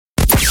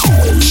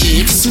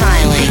Keep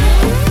smiling.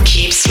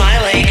 Keep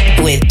smiling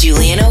with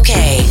Julian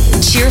O'Kay.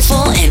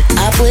 Cheerful and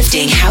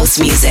uplifting house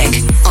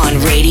music on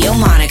Radio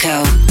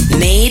Monaco.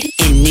 Made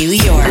in New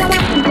York.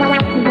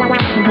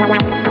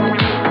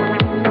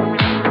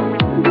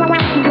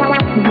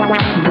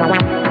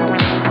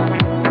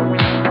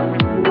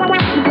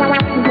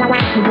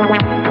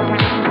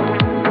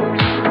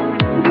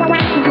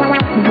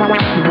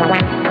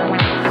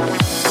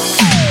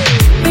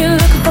 Been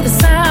looking for the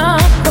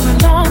sound for a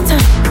long time.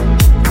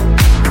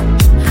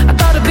 I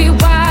thought it'd be a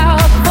while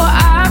before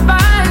I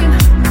find.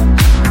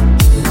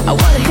 I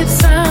wanna hear the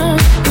sound,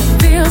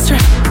 it feels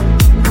right.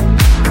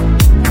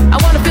 I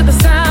wanna feel the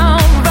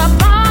sound right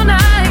all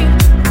night.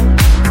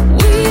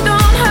 We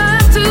don't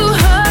have to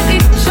hurt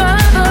each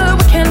other.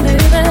 We can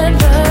live and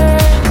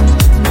learn.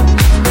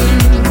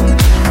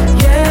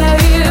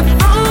 Yeah, if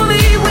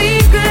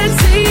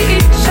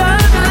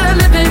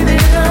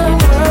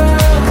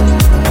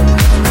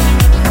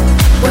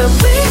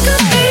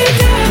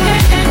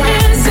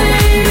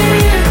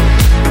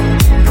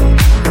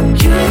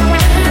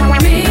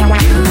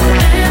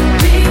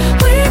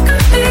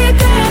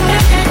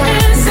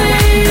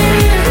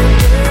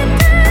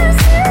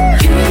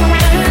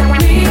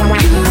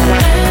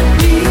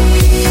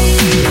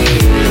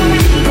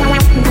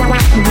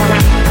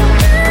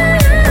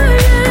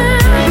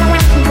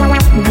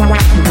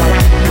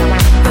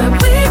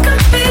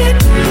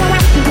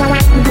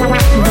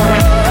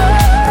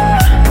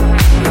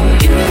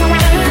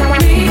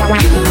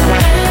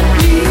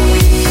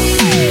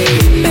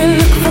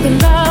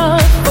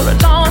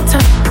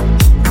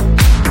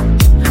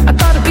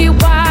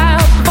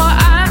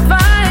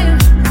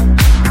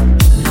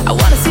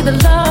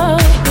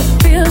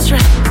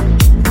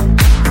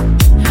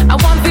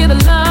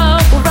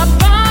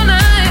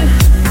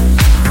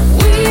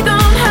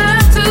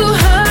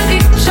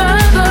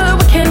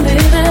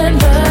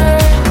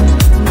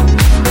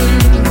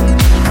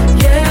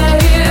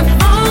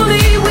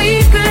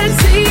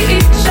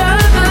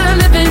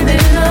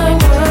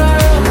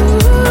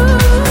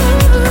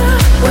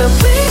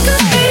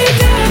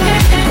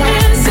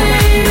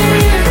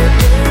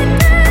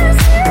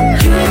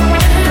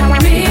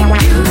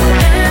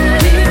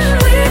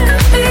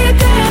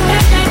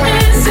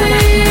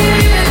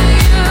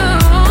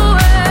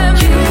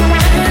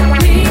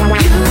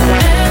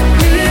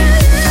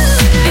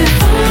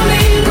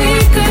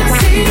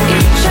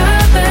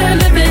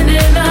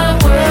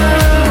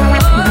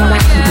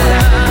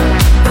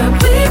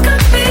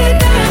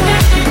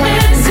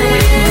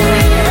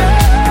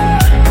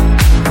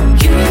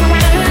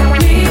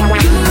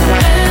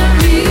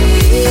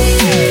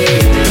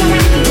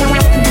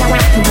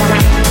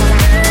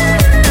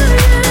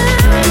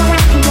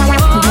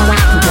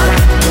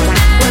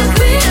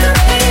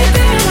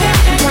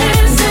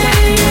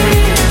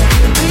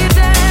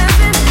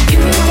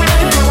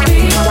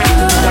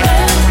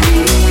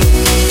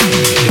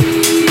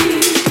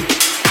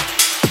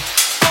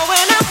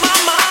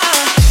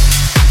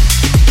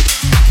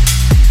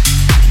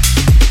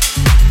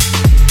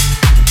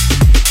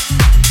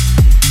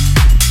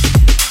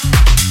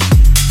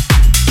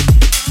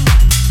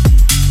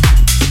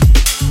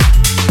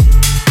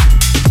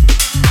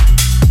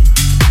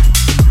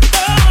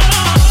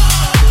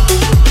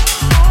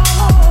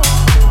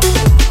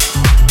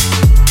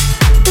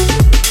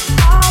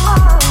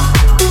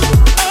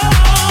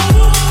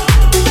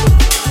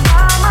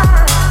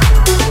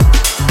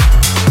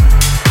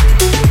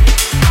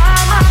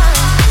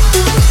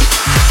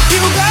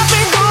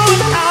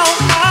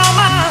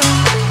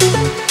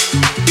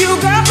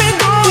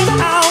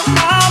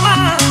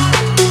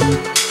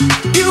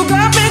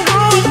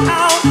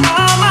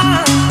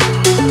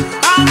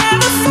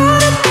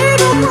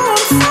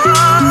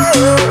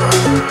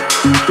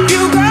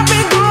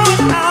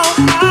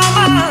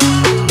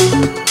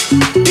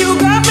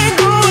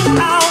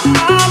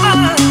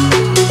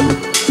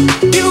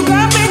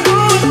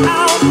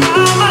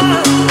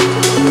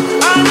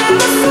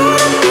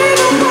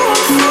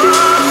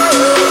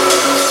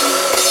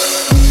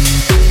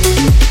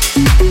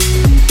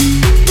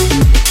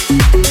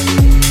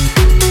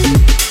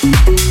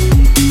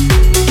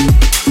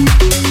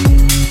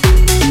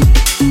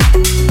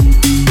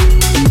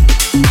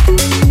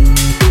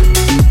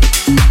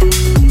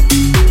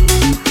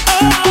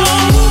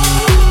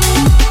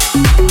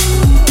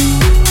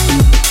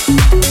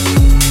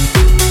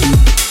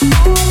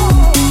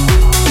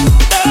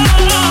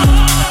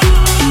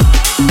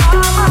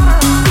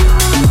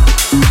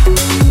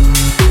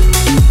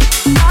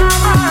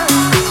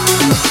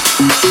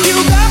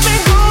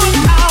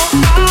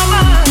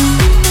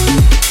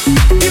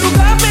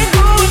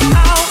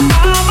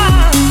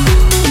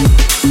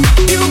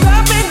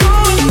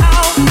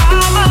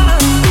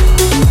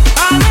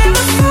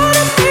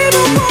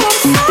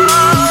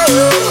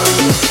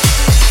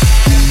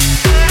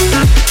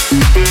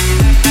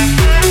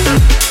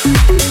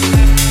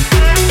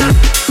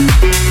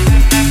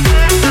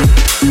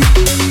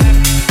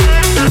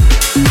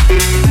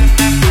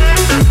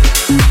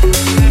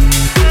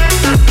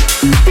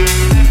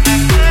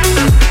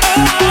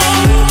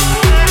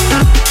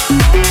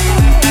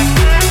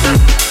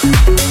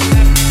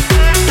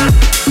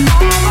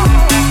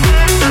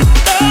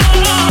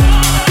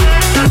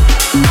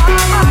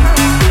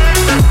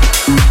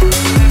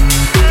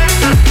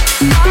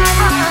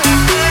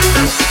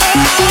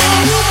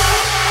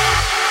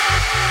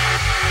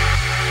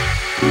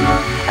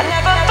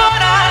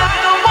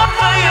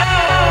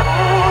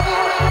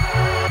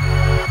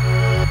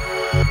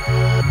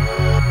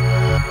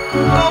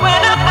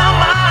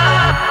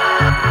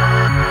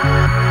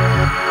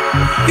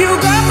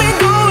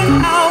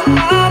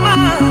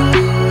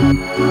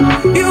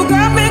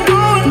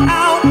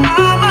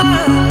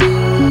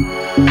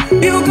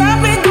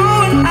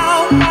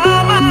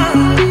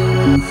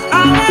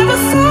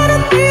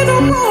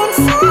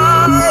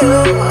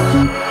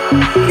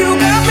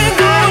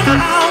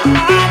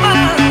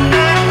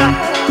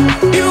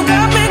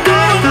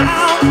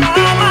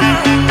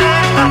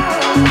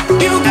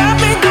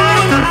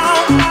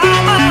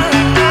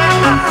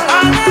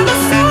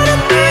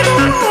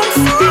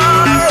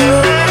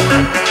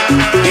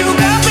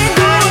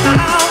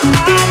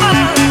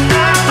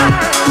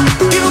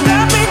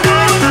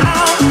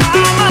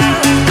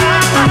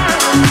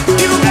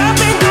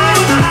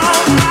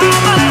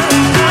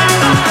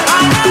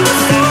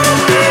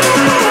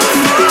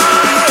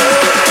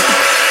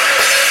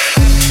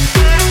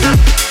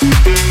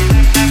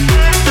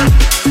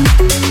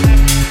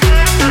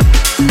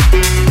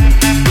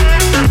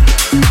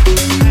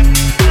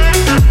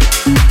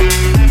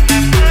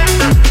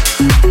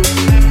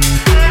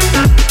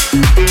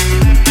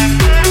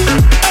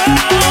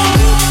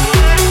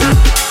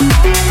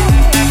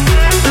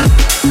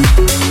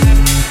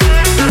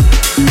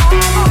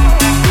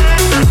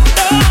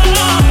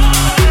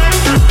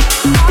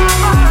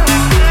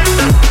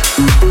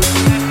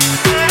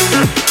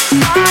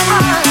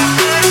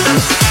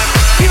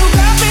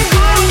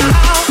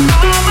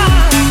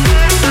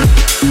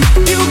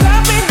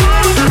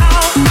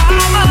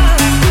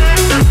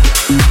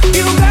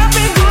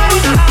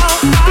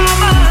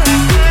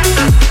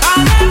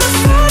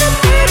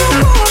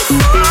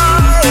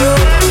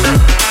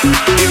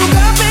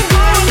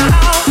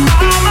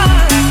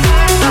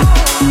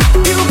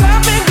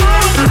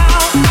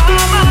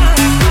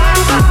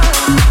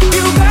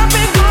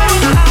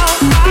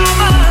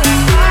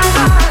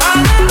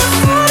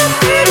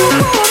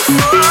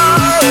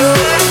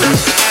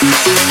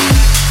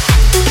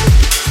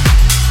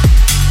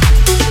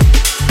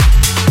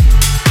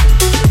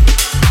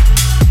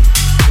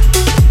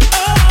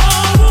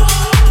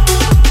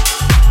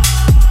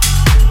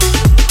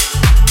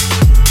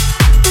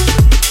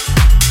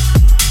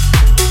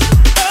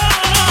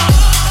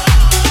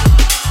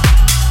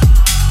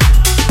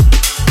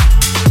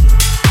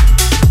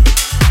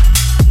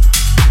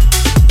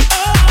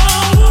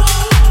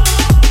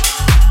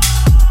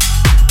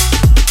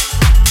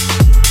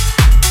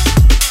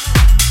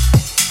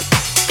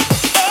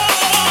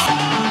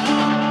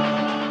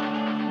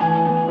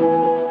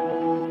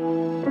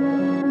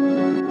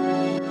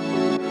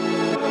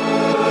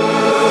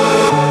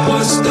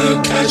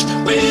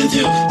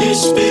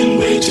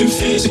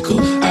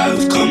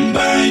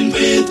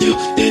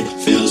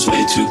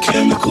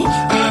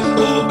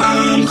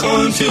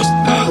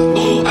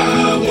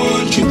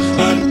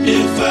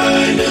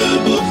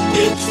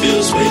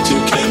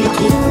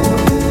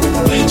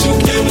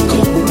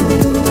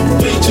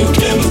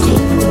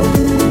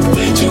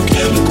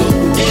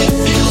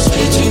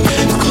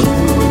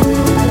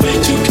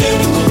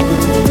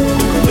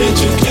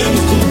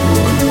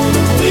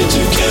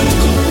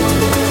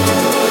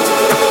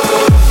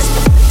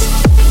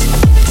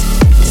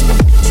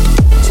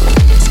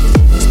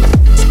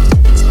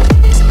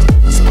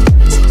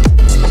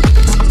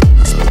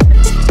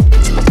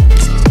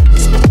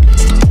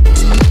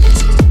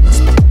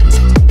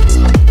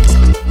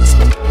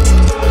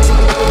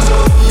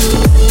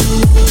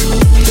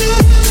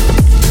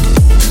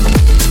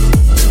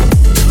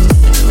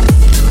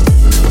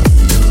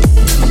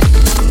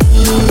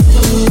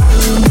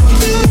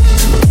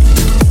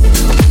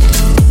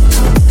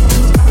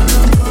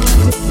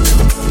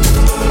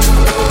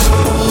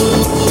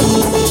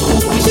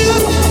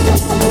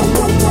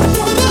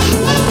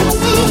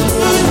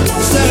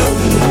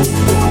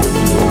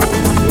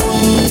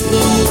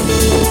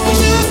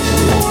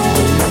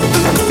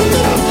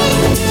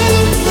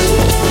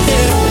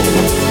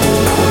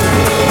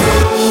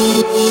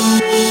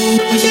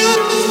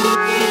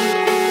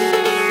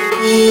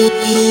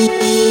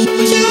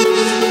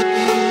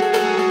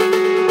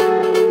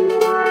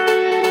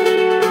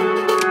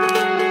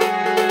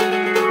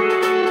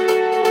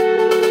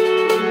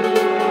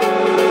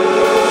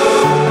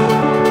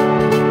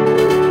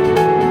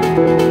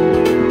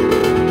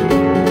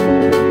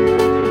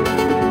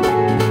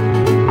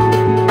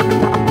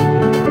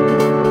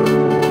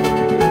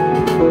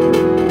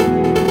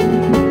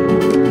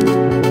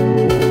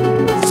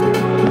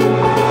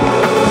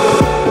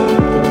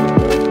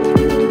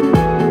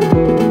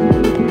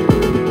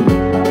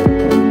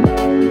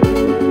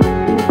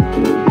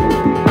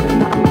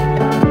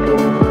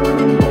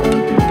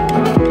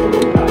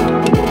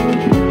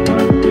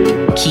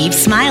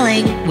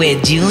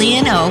with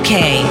Julian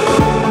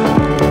OK.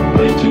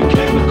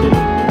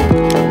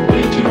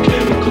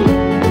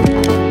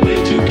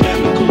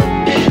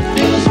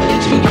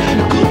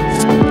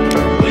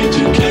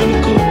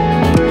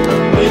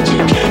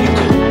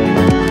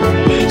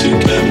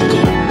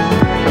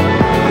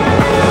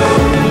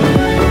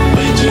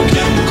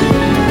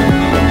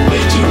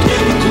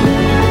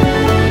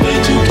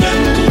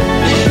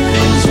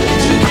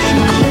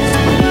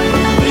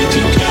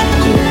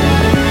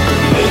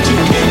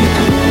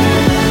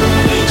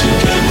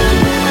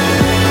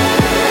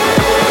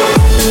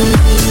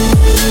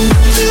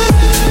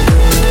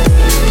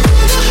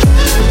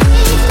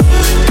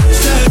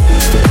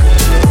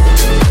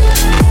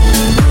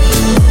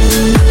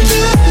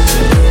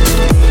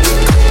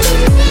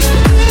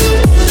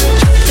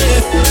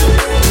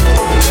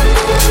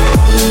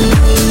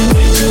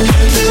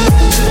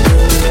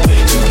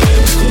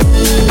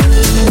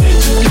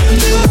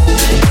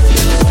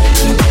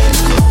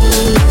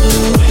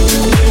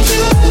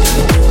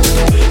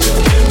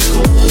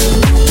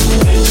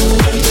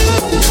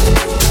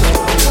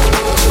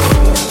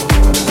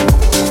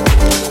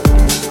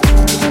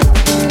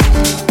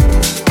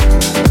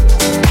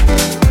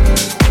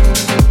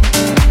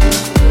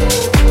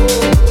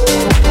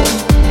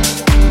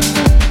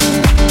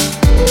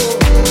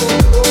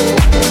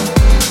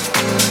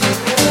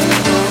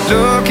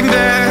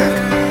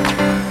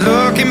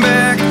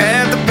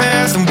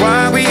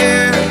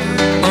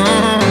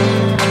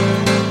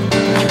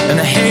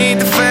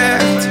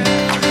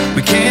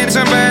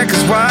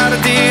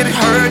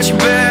 treat you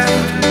bad.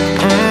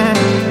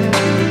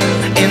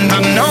 And I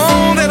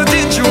know that I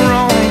did you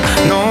wrong,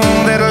 know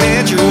that I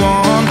led you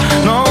on,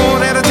 know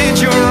that I did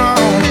you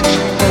wrong.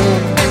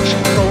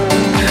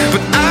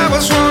 But I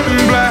was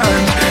running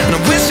blind, and I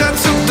wish I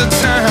took the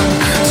time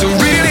to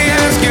really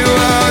ask you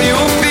how you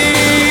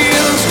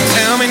feel. So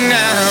tell me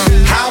now,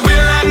 how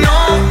will I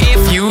know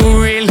if you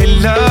really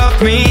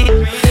love me?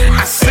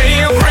 I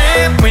say a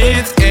prayer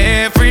with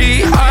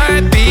every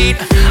heartbeat.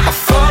 I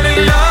fall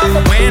in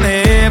love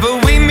whenever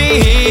we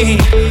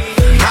meet.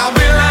 How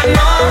will I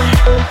know?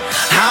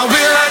 How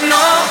will I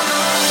know?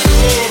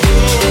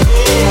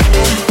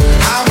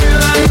 How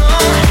will I know?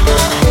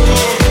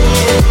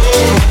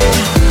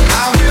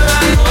 How will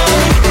I know?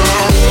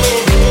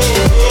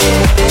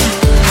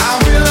 How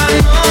will I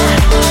know?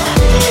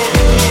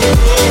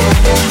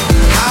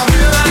 How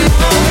will I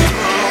know?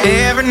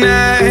 Every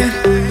night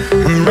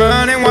I'm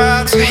running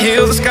wild to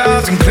heal the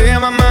scars and clear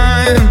my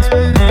mind.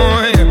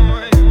 Oh, yeah.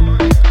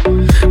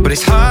 But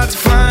it's hard to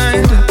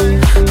find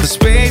the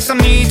space I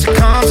need to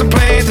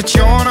contemplate that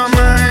you're not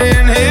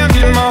mine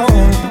anymore.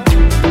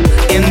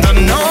 And I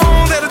know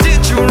that I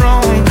did you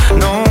wrong,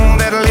 know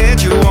that I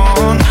led you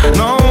on,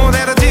 know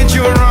that I did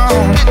you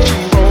wrong.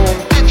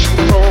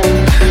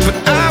 But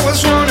I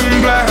was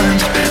running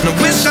blind, and I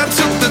wish I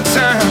took the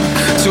time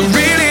to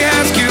really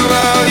ask you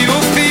how you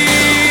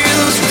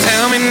feel. So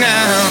tell me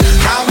now,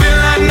 how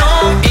will I know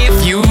if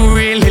you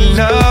really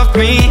love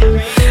me?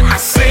 I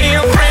say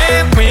a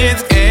prayer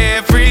with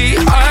every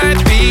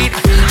heartbeat.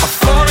 I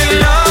fall in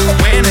love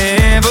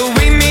whenever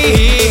we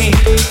meet.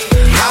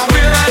 How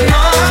will I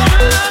know?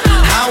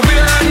 How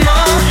will I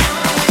know?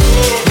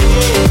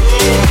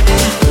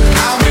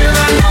 How will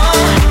I know?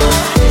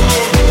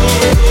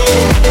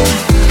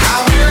 How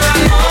will I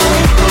know?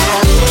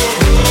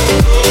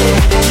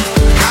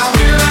 How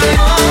will I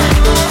know?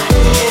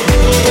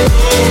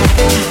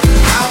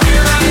 How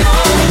will I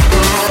know?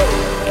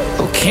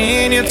 Oh,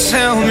 can you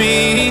tell me?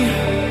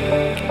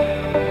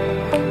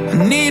 I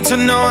need to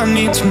know, I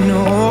need to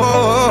know.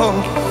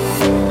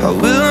 How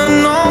will I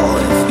know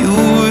if you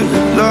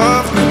really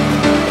love me?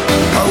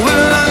 How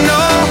will I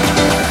know?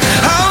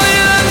 How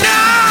will I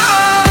know?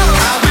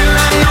 How will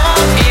I know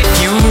if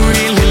you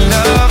really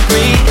love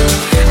me?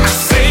 I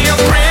say a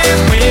prayer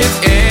with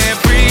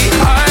every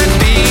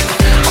heartbeat.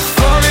 I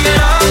fall in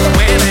love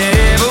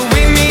whenever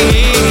we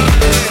meet.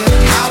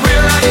 How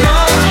will I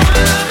know?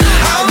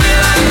 How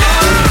will I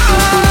know?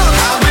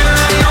 How will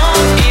I know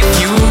if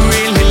you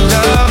really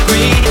love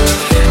me?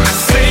 I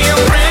say a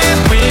prayer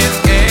with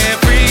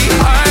every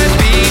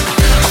heartbeat.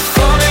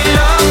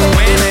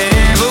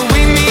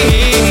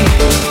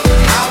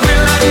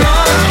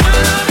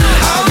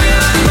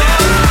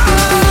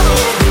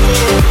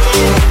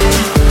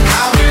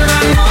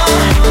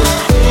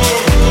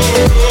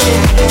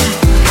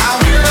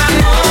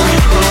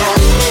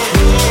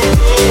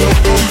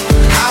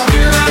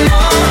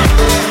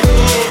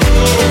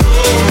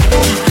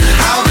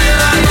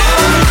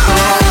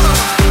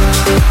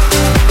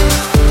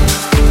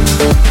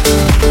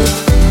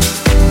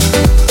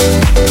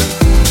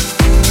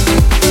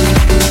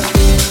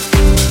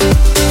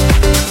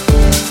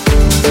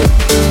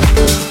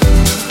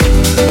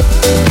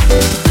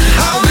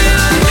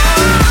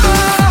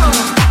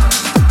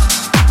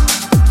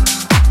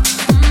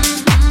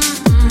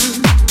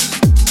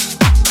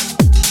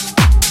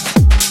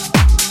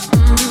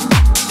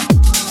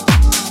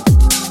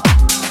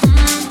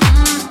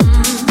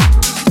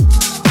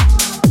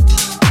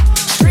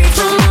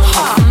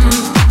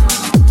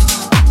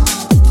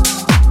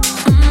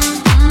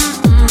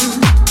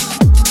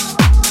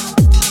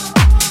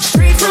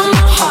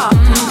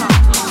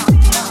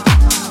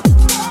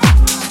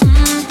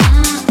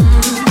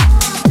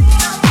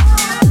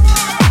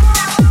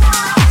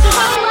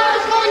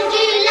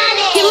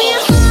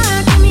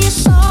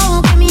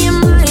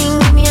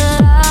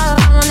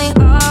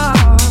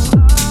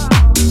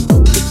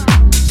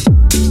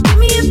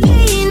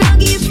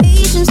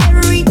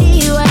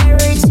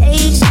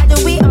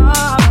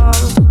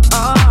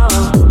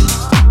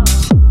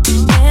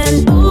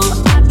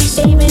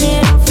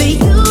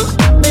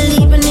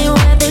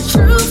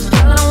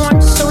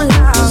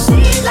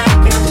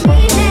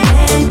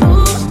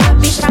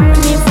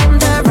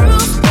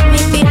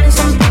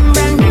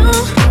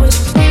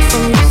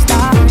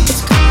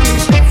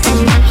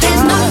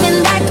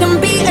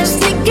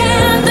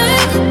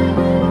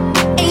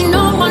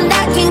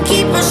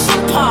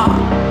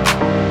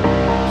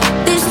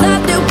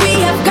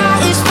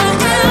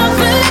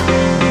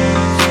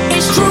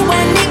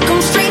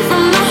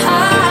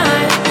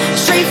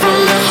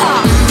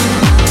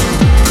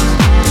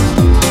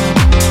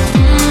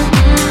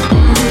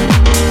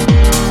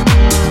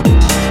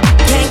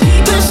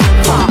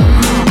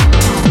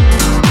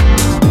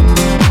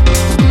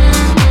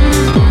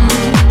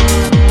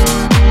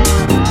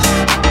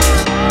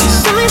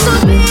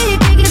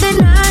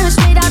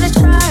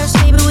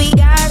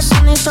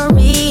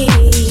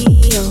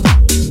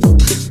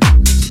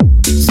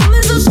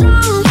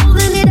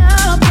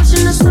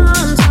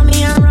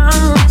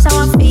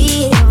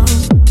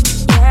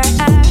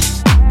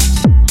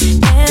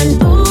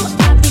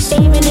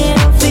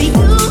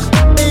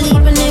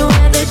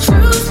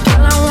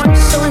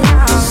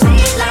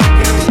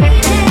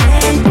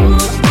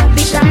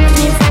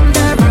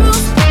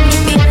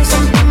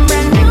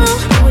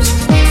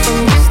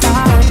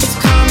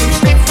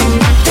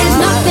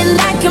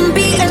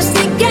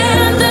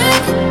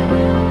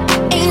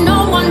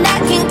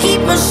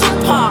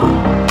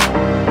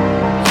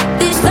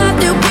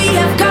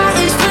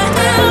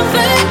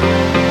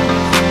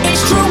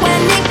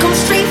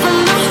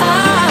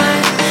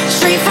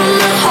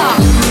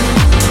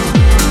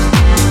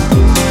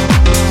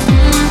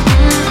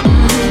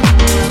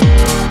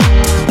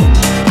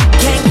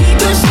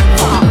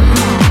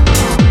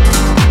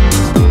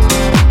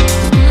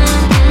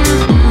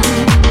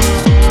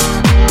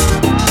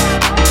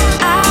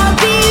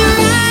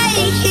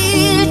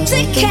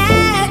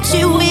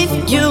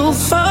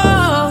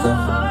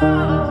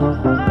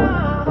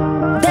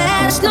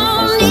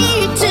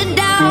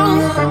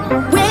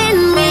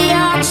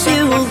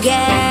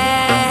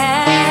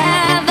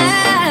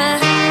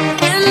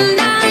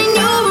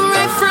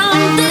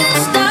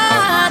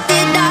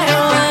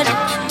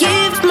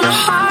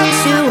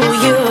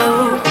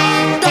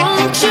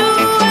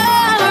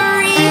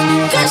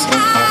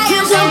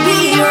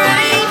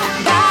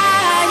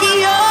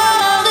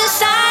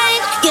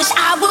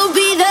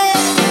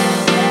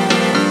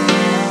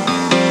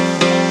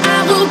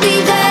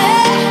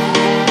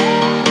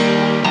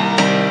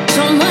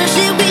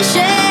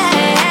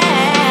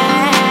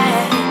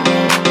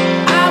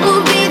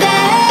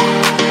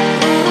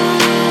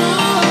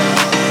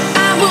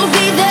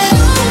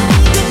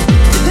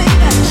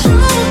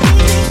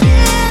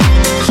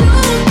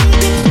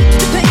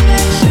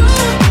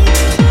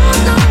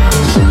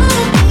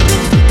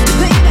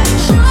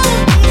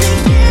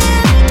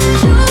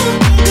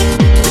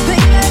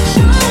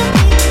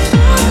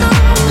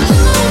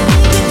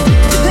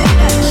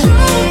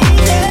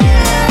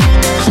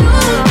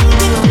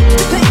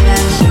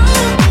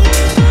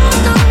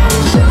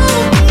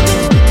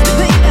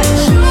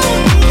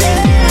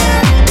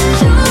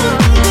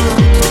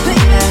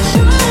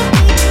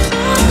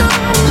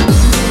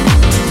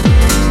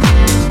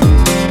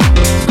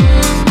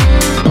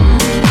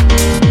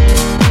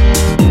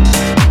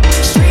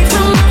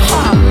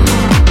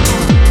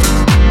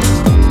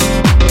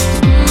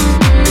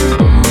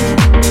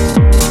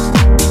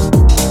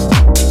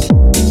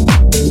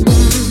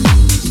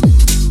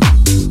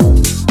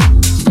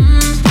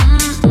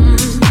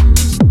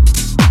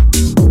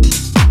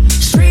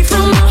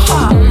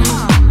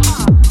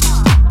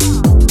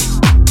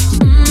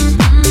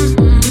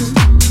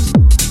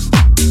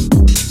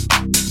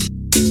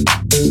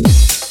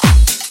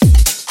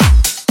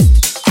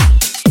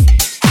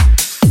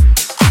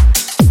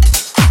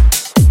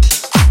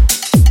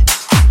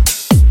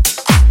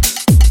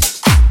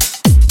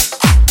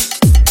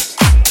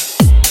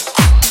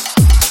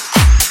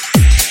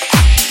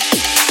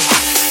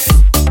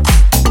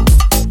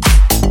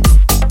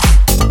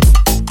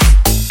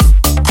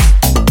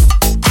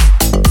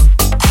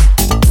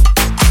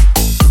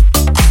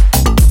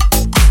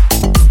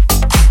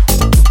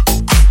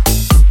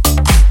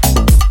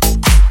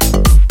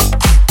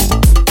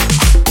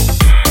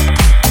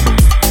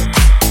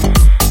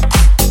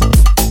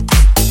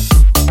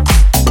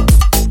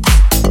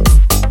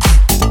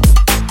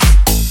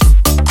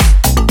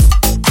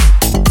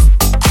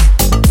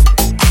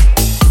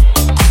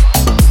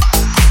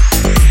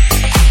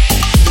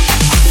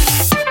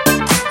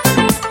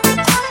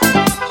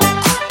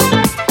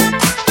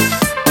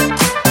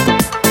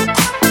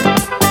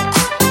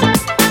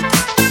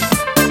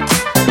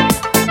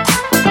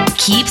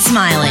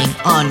 Smiling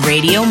on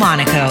Radio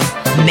Monaco.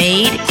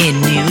 Made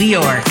in New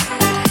York.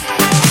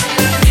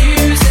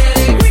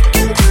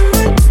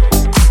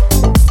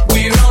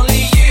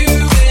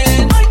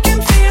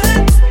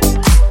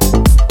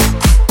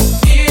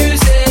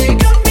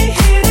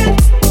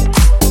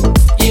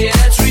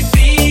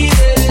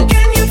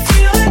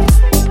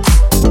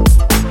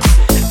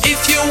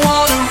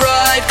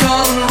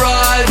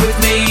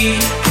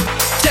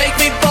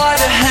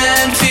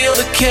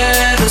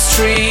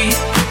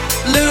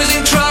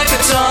 Losing track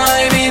of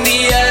time in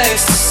the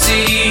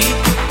ecstasy.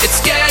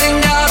 It's getting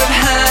out of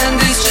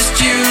hand, it's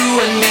just you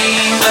and me.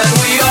 And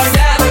we are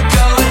never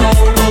going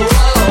home, oh,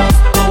 oh,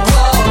 oh,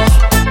 oh.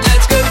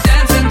 Let's go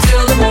dance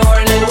until the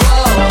morning, oh,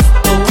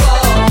 oh,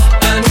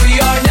 oh. And we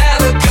are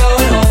never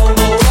going home,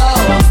 oh,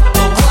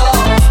 oh, oh, oh.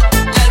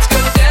 Let's go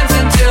dance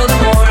until the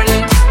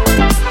morning.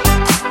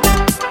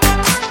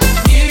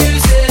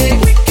 Music,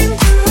 we can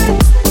do it.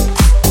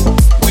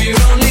 We're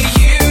only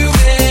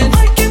human,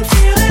 I can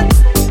feel it.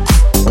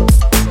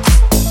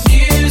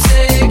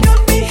 Music got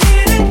me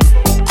hitting.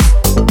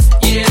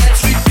 Yeah,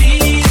 let's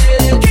repeat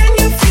it. Can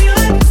you feel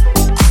it?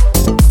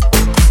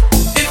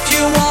 If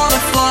you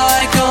wanna fly,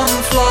 come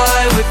fly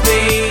with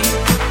me.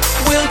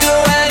 We'll go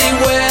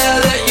anywhere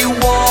that you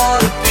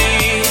wanna be.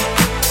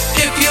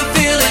 If you're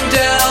feeling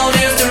down,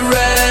 here's the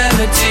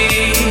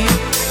remedy.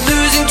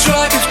 Losing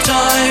track of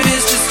time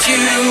is just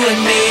you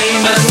and me.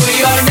 And we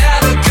are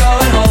never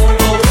going home,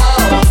 oh,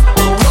 oh,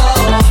 oh,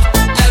 oh.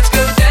 Let's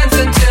go dance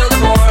until the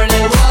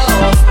morning,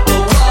 oh,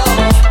 oh,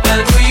 oh.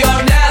 And we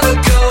are never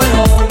going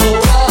home,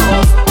 oh, oh,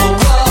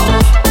 oh, oh.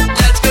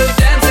 Let's go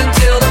dance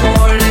until the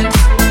morning.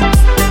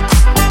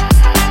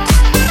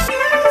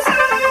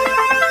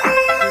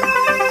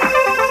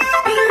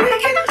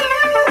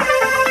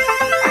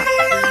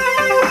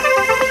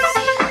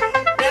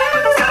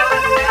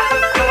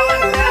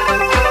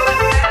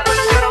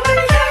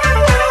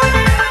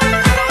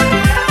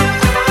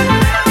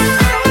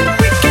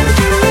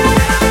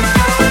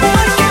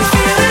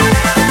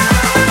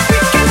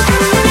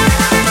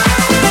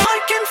 I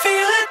can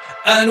feel it.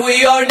 And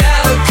we are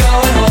never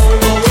going home,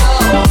 oh,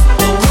 oh,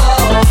 oh,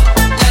 oh.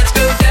 Let's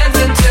go dance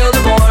until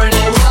the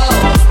morning, oh,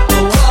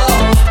 oh,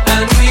 oh.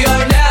 And we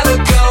are never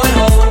going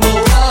home,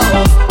 oh,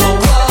 oh,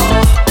 oh, oh.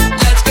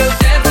 Let's go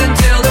dance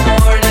until the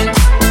morning.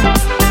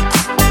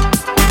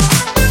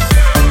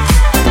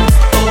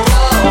 Oh,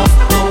 oh,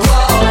 oh,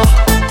 oh.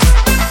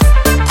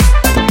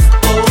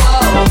 Oh,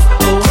 oh,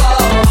 oh,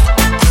 oh.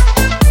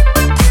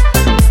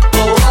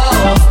 Oh,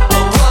 oh,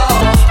 oh,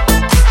 oh.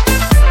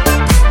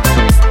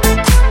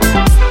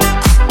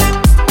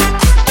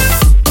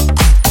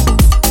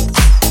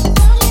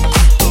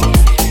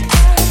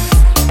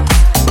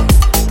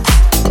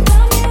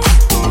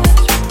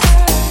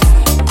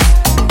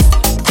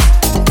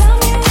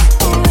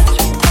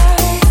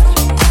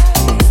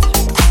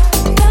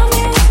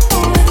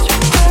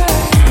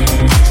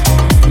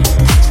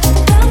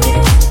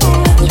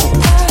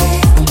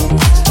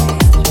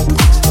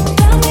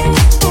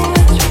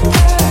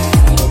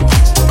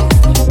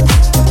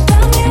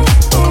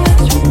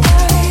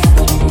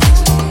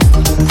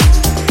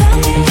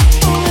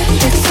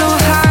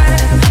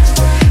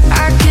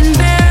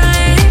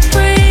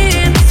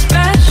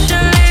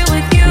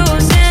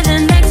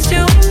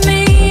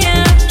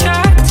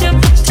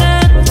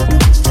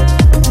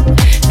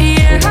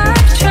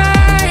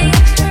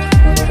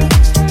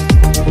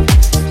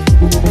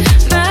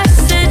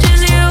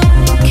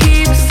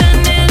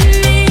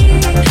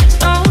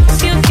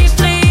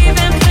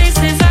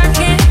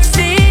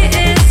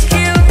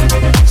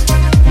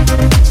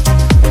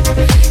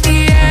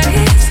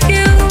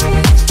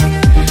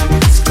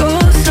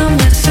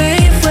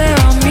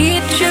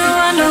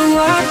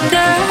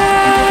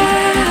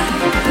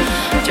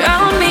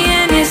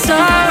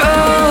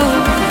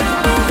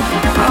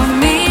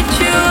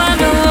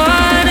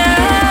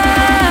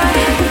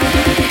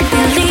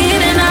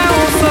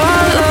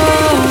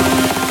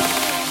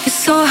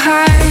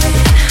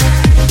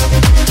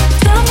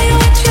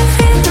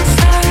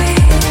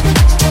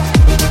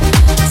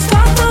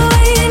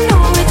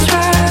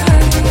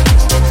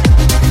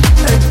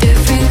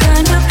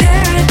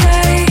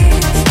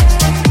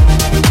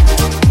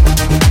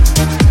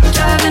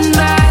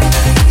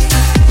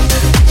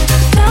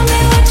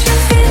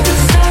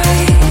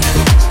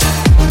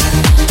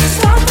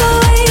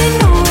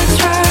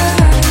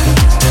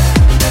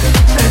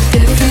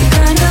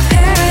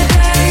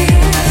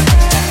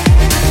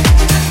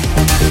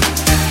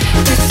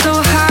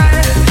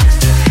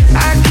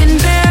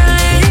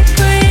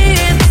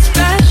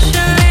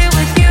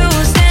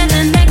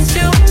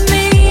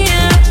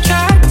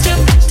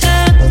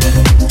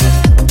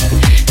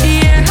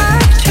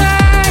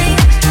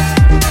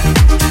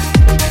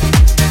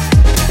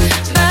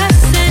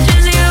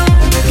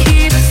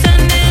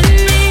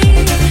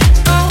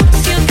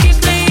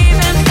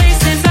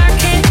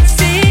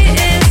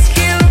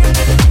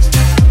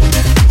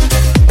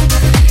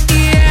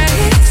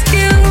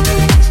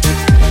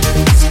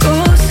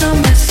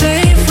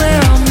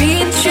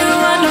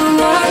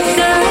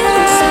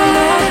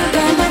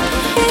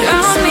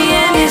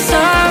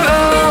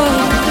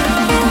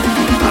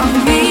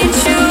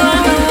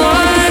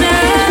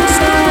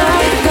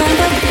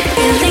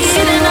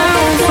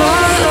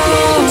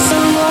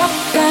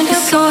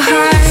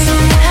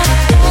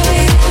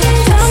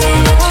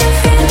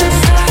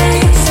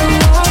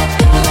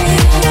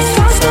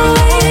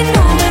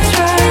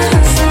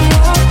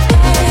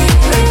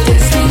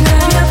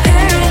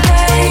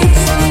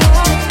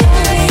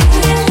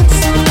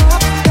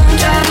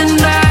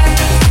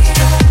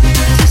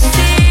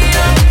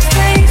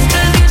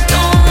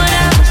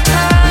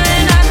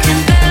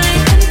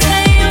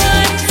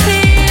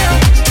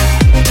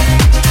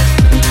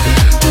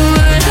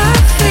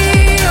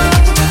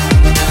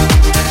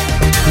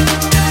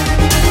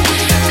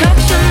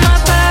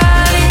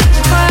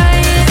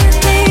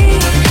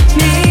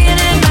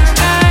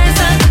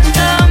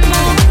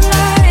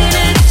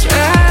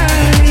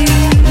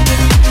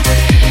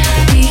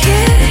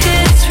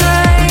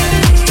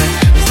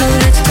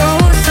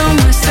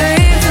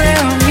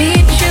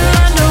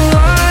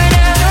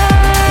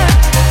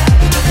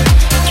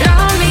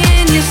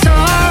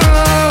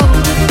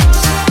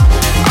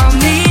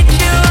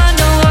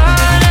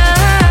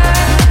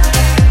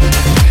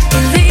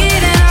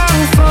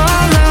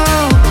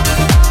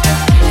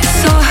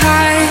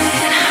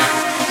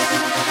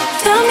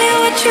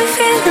 you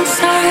feel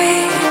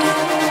inside.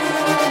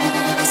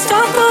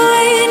 Stop the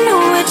way you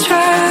know I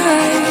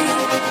tried.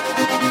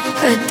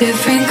 A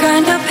different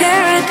kind of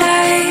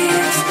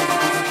paradise.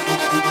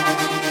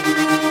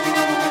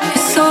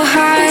 It's so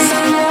high.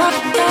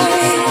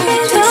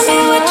 Tell me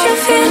what you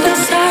feel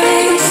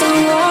inside.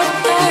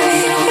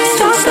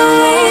 Stop the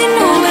way you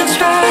know I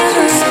tried.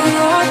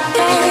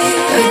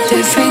 A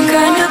different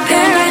kind of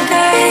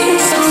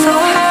paradise. So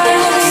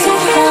high, so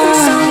high.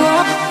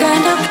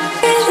 Kind of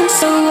feeling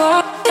so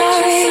high,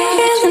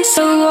 feeling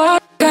so high,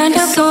 kind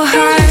of so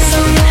high.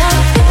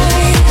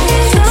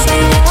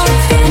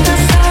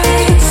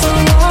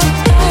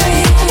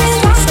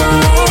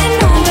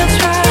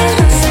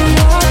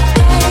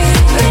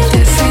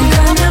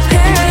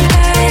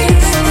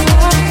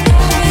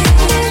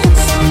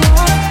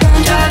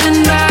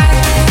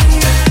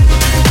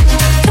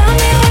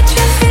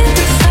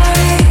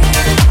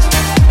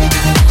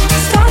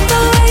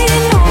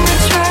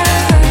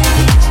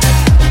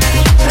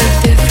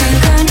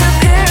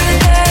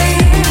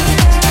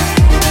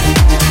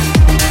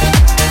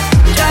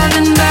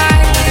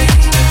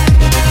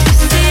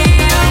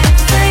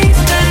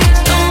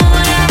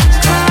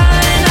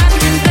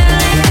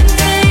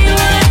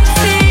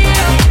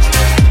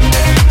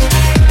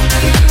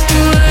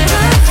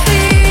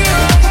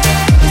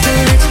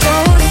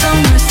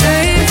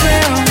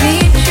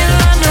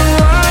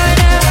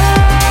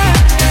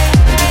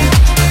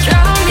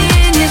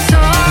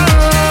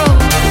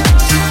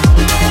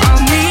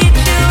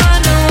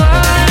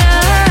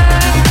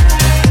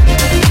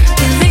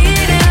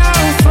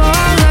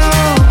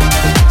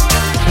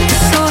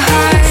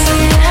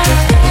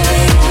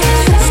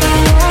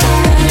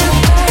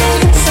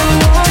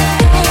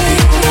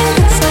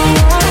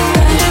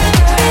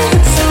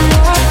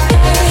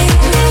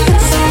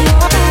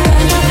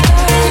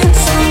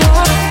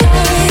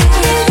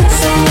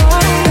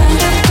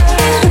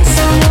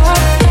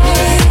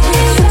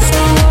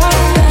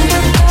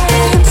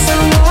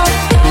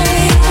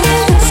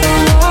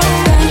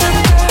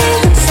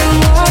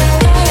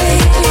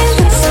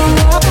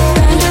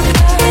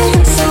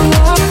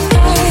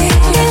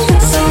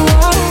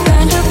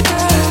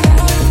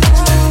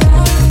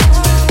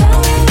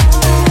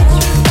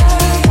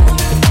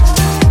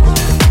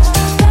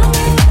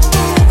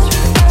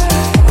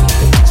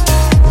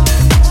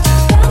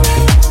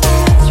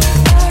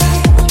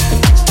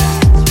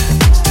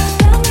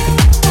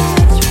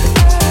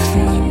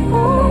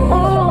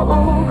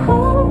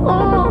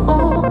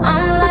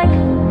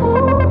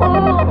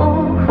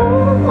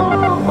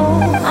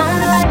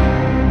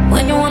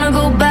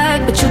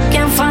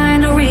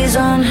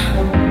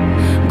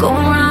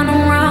 Come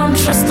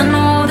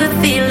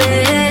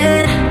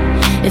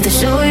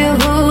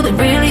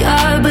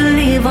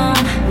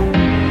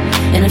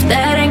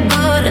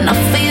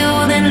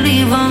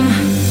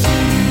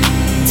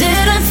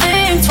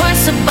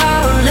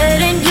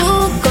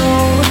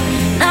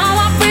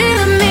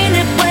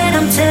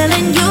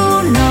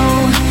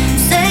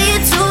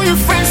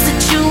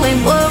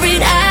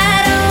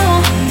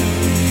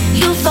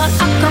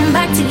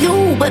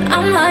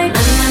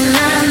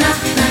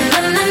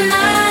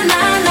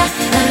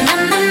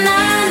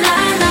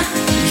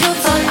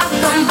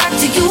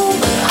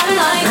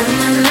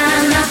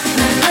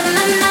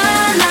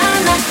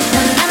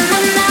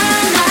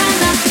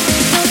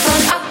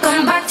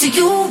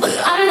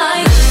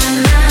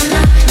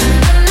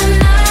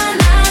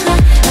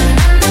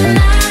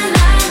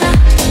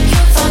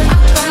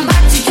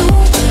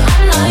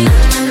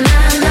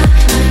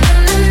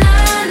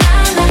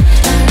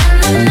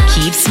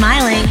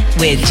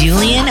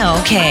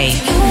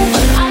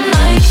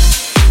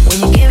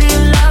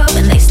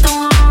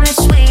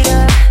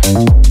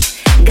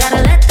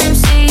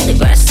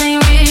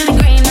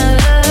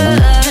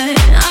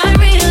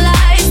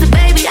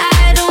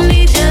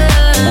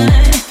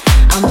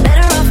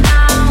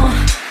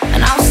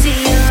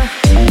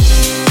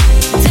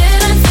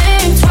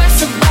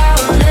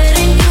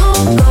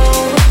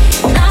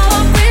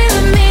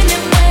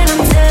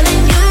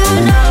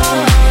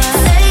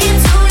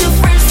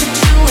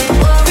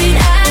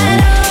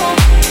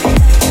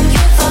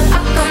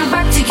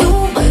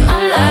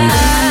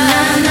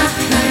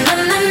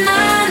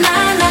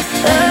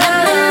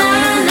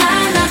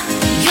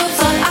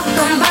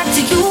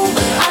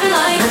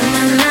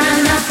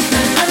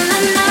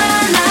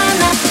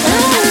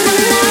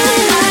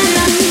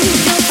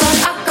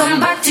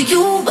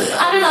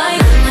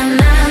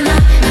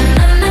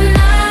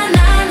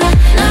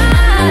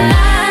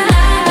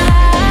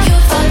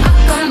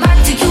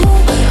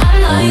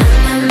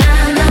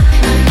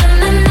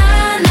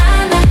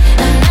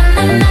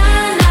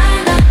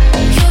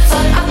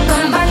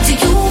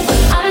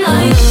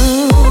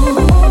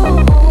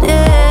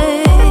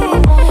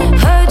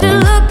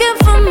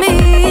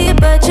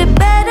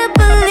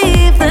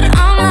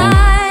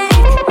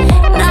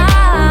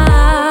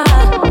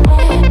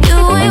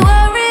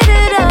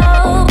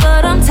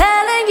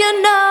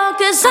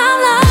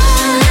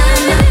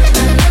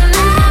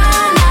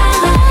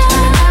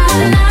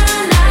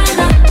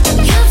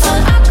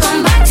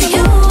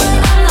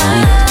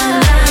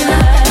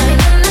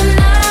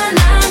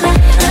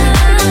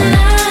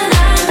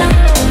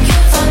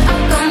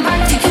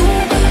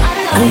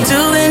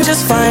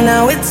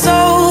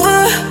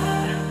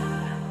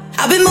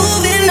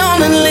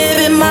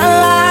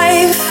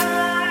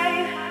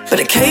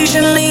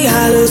Occasionally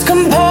I lose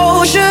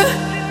composure,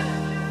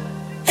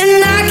 and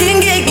I can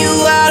get you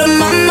out of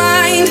my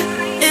mind.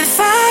 If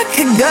I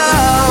could go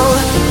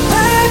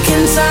back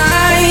in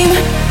time,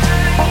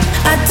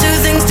 I'd do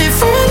things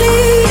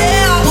differently,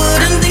 yeah, I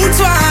wouldn't think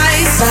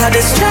twice. I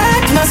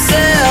distract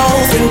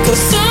myself, think of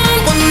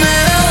someone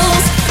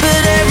else,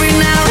 but every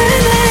now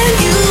and then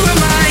you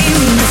remind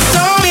me. It's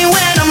only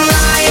when I'm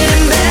lying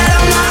in bed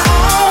on my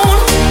own,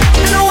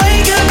 and I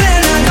wake up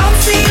and I don't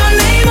see your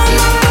name on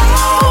my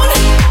phone.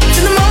 To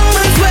the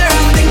moments where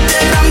I think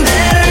that I'm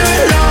better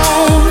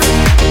alone.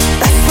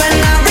 That's when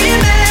I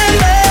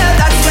remember,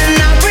 that's when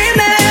I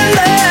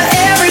remember.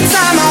 Every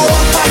time I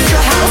walk past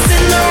your house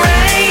in the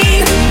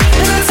rain,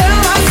 and I tell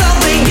myself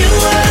that you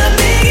were the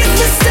biggest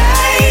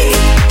mistake.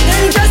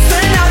 And just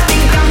when I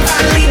think I'm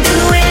finally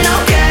doing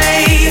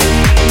okay,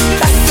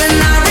 that's when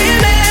I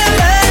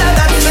remember,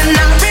 that's when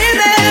I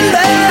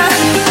remember.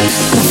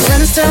 My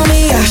friends tell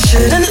me I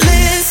shouldn't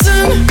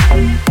listen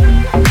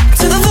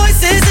to the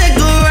voices that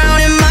go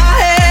round in my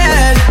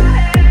head,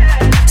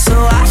 so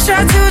I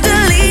try to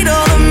delete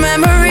all the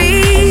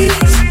memories,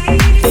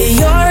 but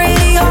you're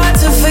really hard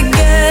to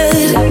forget.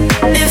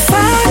 If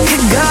I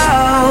could go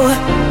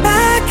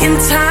back in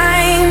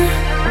time,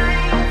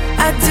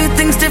 I'd do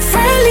things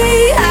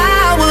differently,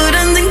 I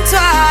wouldn't think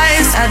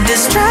twice. I'd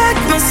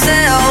distract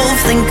myself,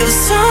 think of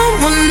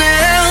someone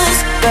else,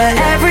 but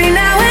every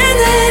now and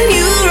then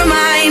you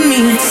remind me.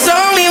 It's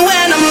only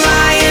when I'm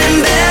lying in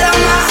bed on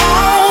my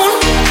own,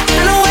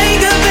 and I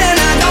wake up and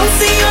I don't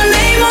see your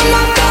name on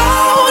my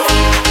phone.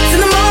 It's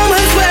in the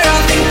moments where I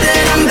think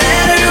that I'm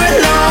better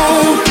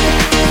alone.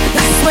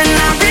 That's when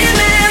I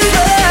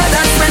remember,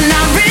 that's when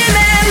I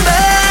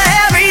remember.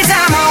 Every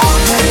time I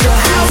walk past your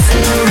house in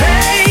the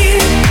rain,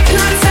 and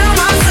I tell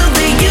myself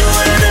that you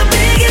were the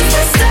biggest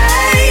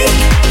mistake.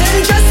 And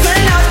just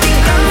when I think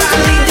I'm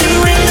finally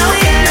doing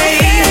okay,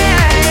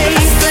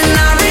 that's when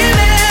I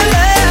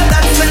remember,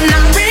 that's when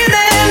I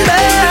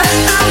remember.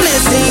 I'm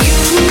missing you.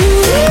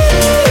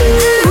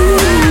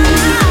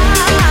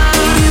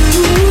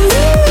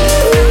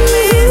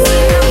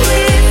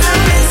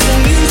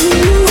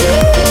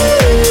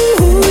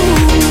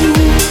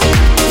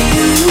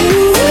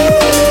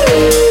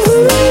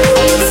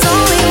 It's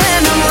only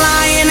when I'm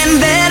lying in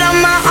bed on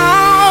my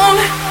own,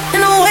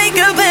 and I wake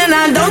up and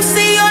I don't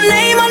see your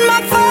name on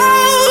my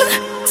phone.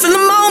 It's in the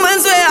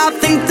moments where I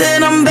think that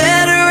I'm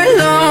better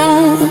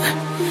alone.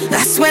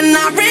 That's when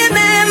I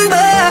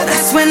remember,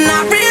 that's when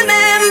I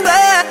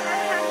remember.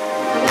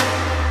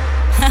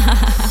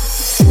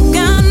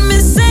 Got me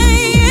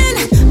saying,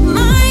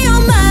 my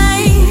oh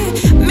my,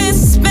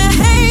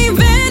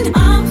 misbehaving.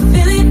 I'm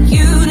feeling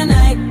you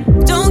tonight.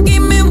 Don't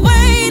keep me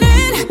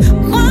waiting.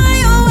 Why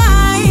oh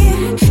why?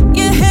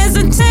 You're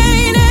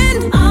hesitating.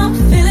 I'm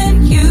feeling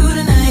you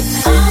tonight.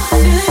 I'm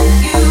feeling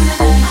you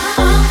tonight.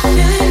 I'm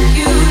feeling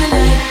you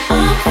tonight.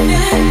 I'm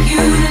feeling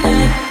you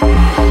tonight.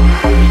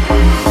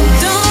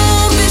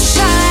 Don't be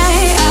shy.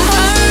 I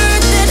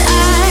heard that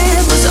I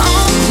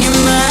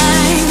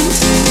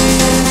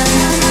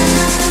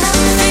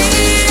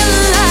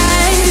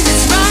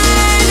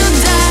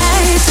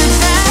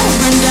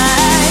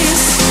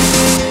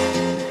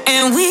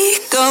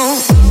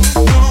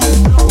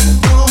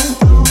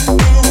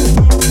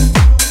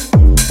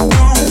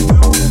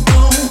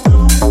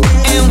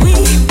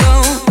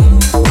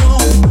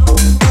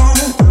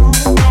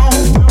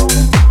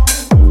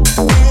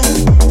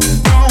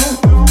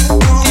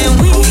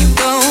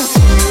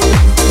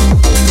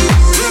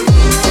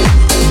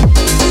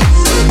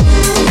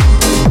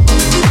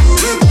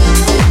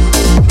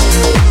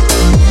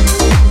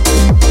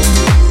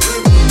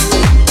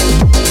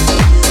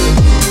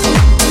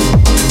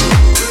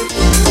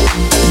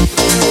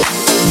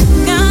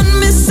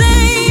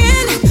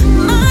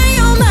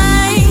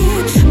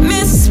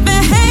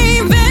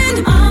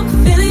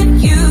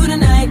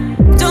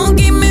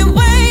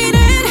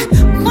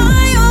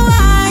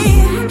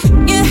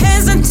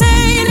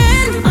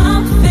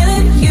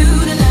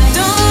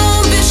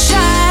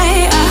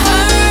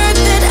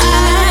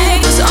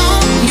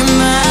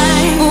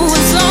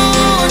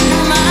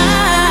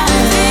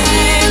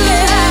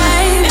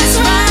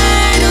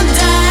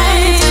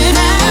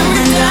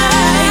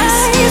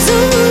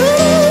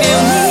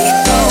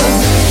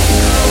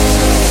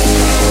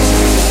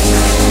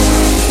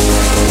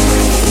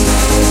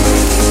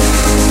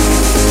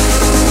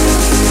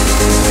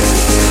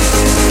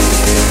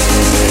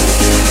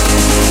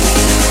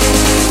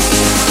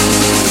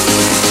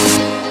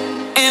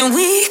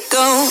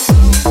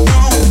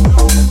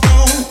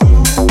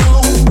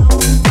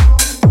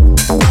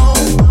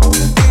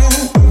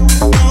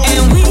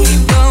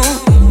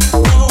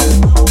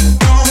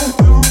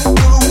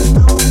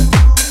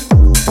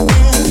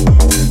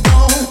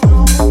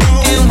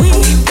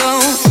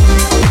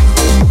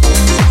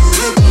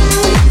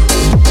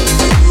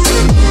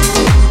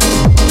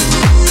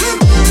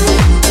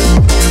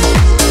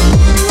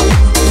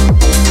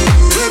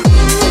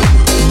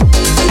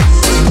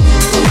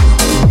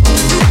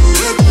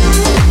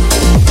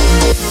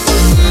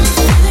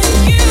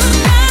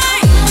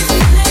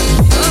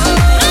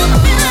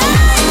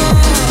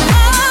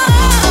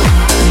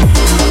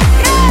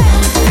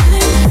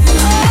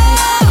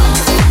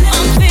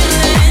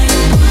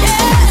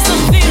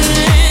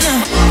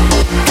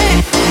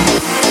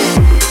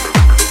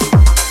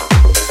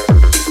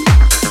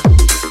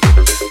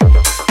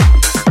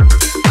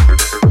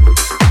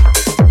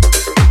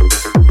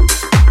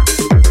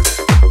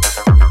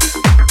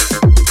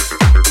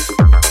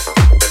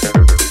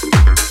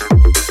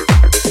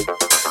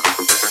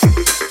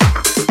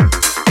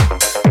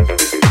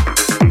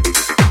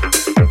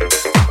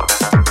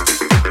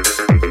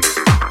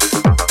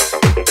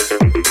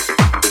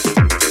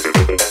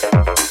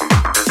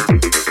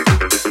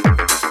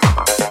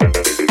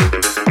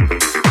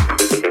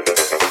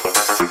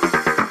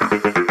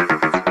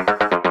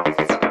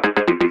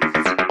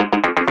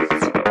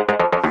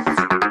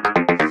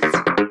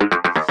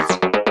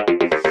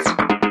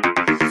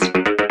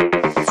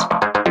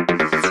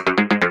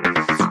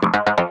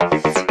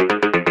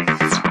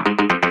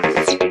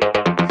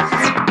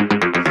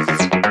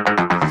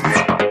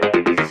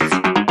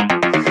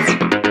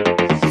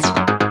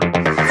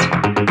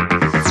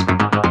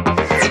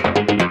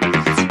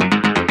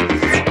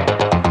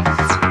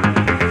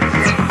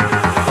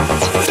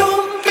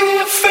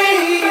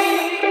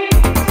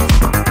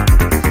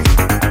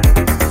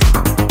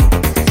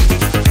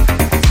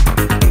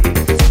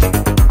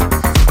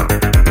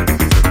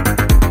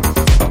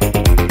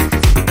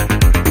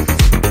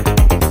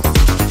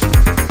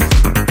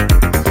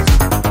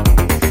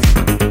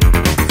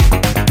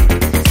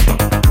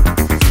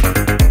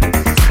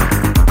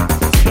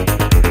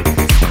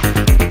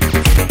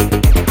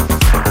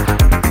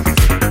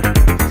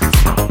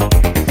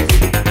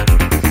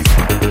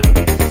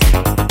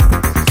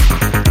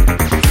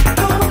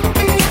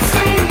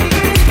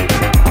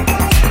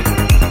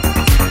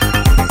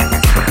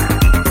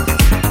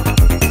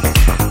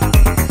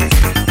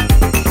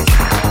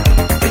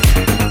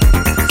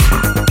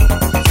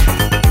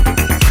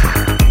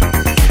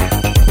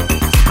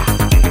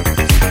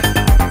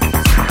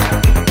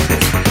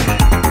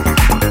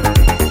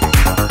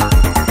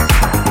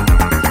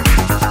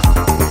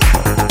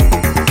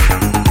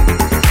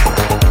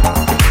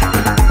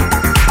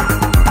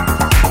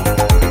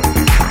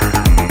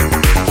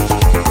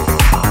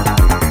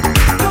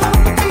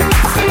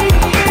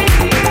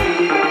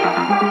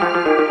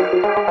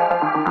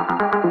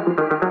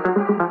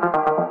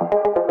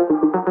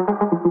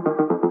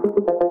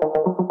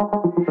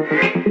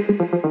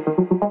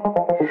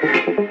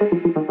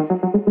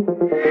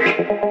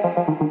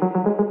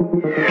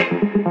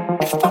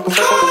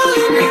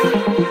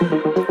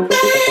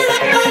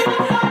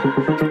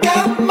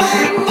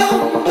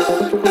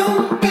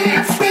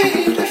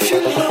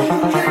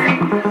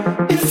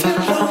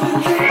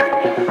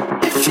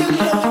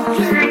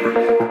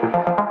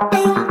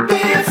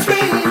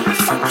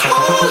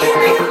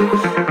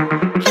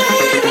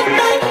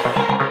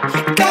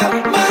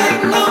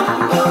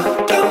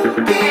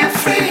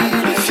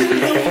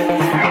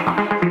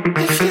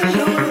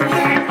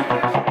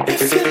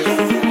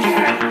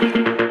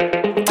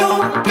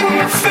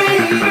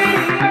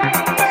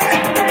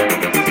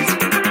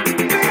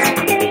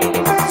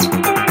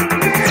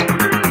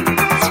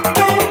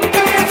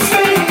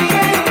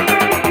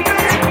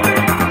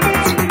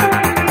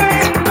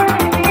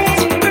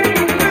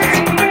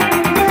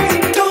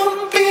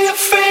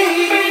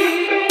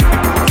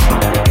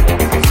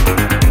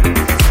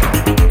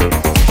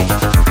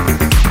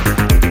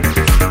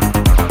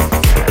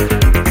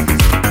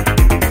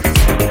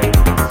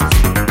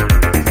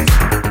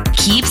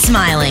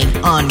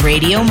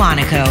Radio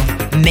Monaco,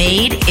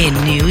 made in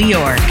New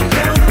York.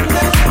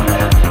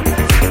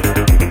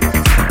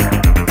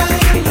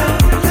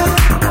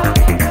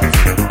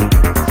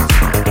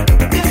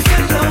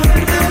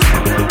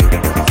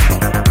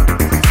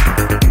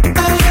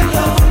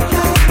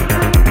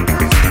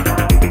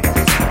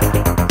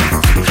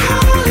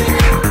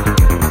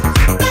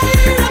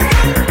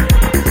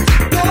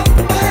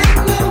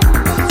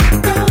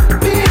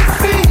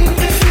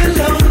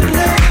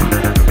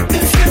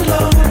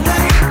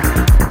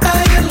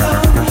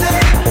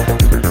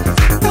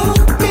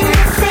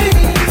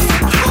 Free.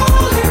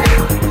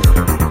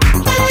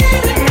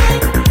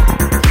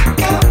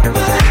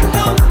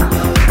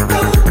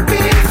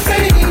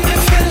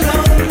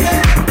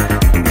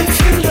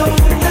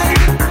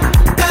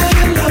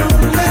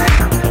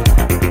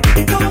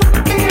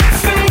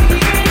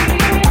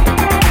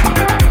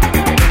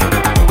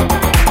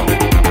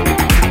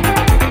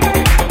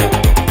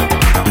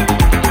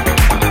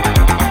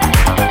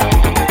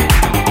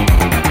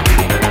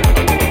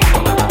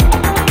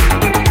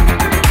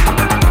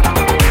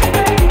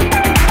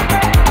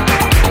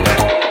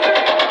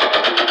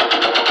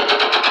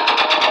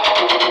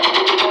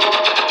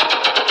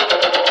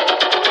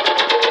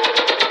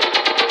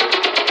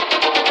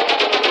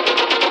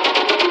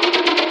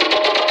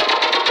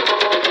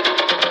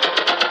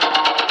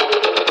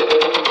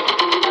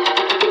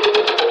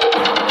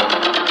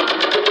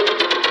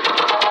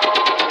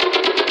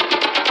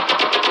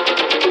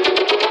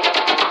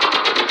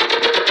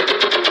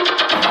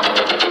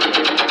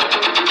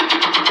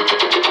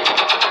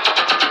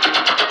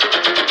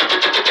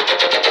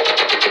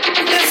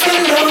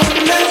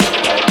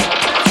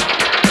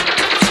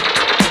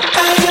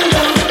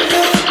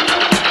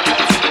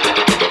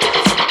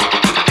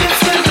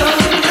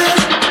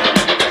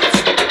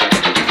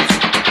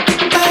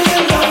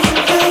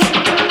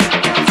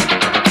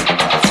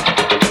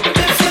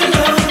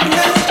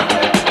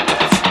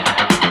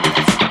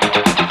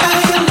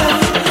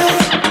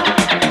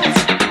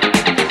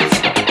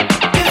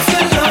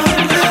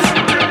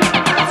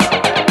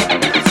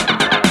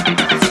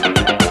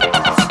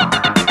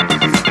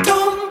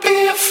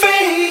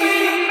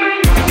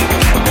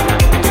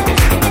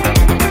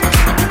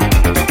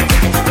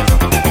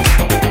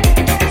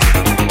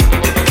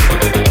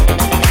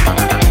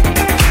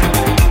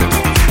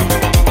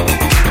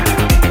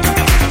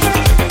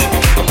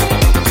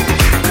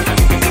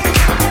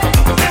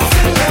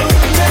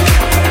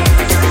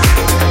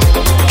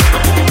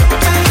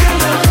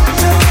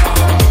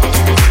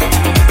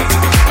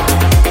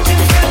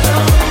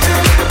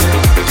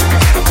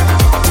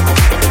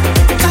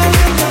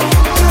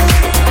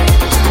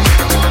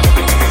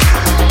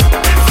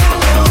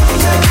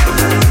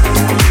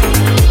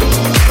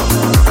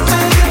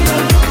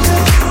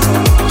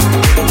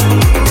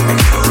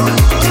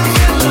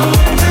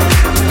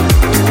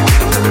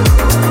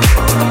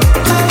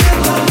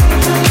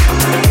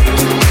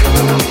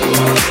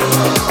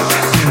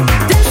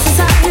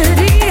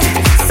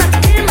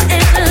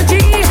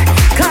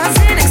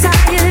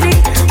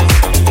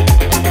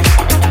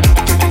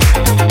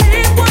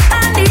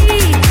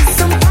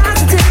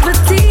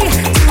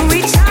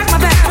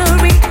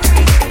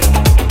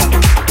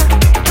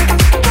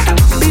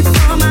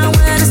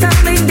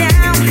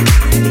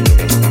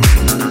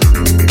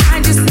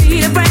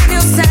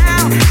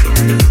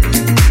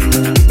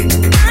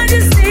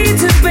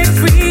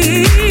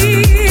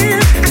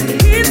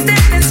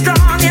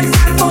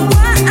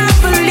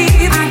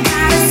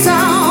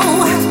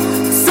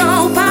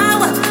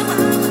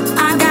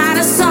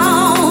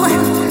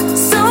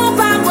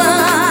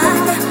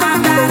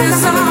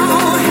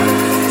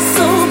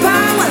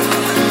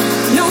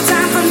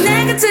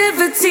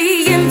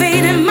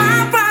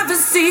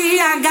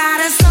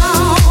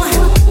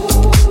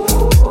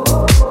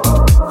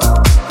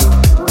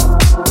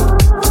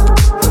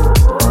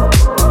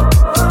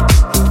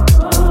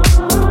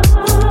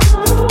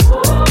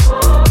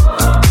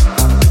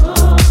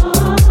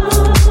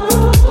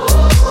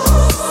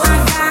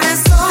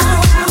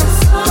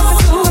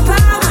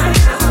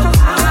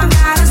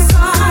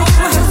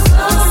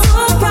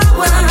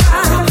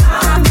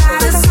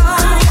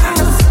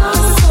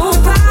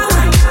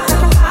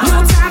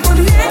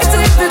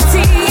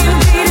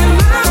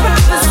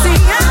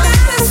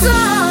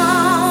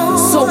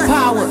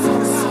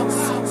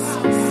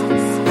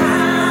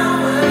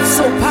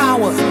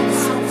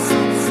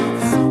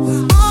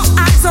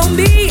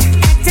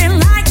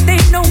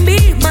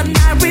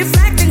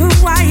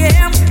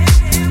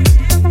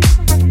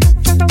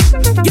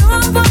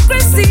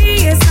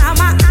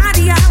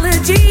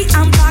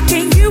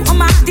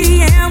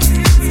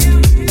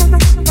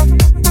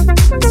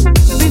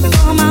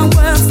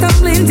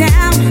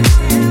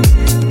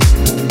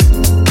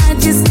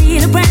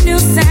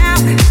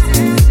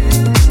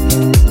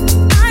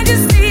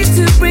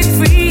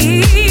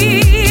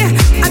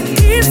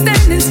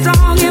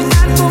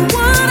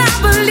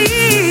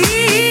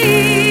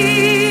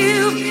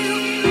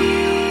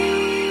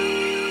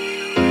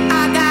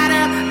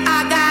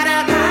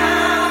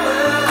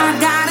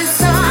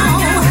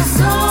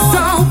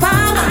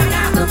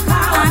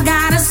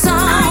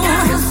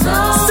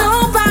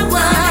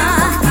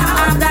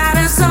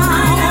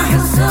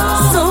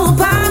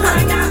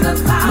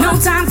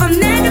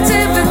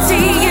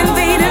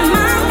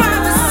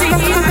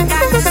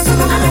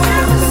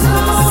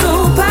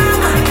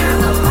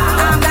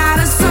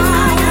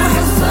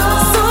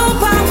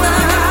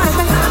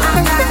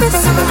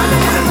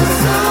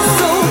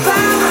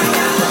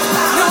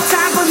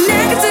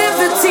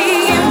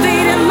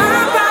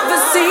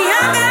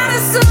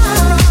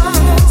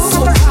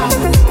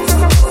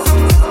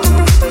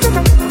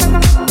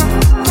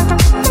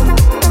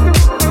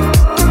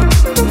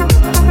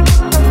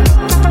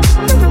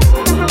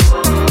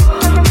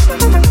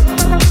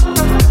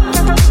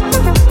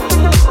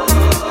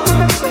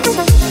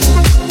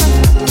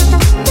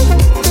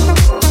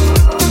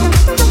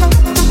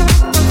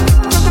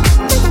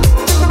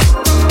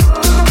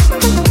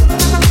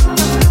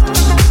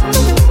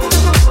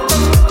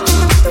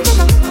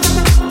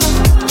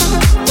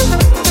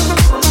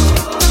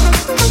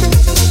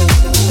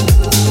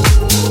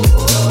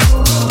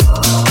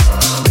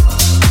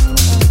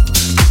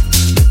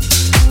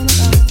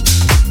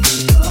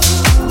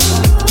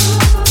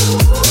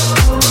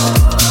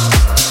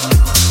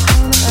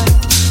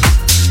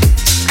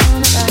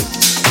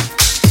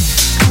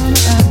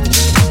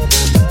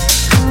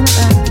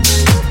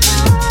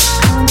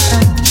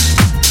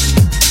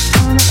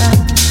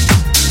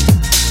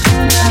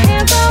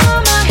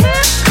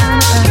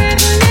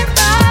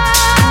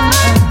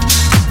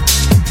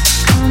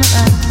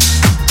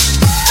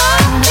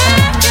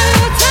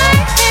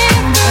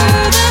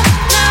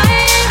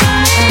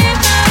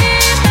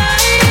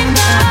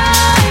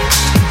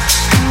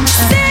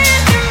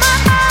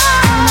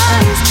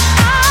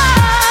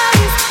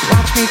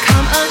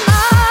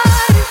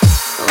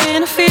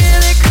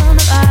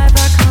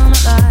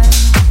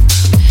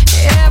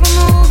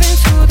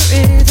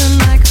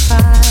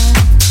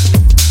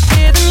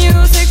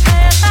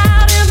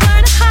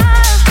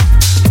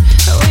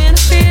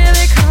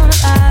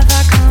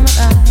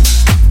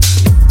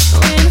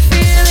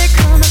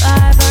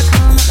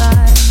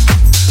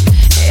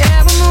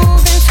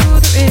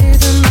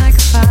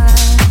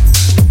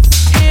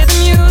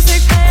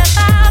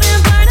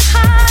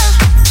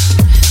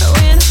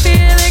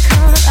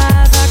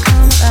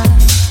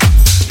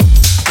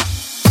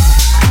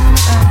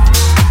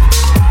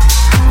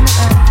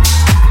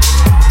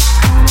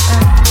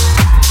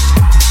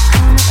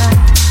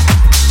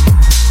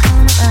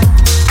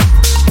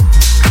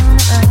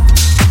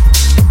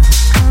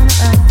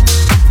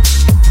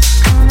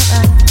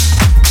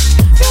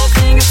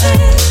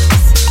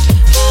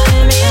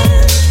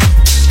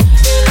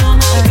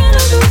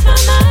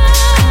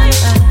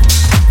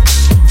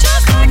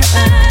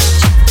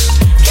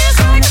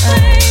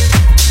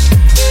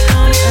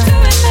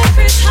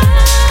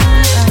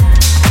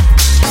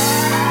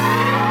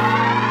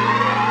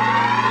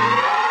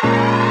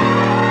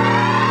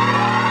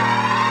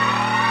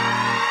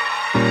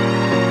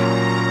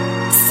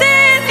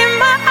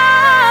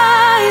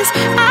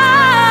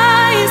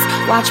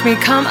 Watch me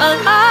come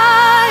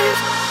alive.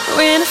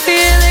 When I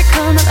feel it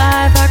come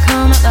alive, I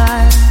come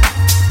alive.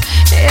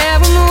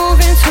 Yeah, we're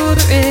moving to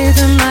the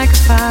rhythm like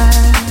a fire.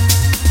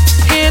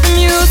 Hear the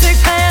music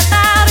play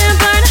loud and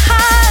burn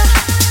high.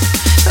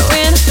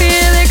 When I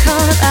feel it come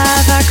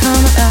alive, I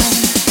come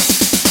alive.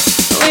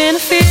 When I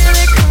feel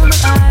it come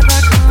alive, I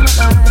come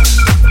alive.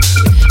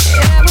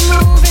 Yeah, we're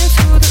moving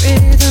to the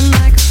rhythm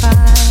like a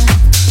fire.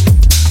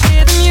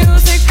 Hear the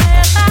music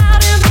play loud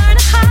and burn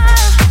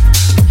high.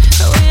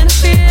 When I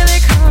feel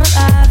it come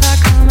alive, I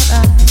come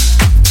alive.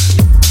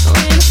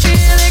 When I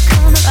feel it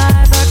come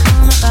alive, I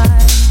come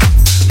alive.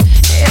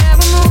 Yeah,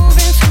 we're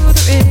moving to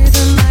the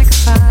rhythm like a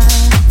fire.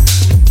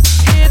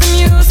 Hear the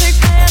music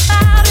play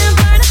loud and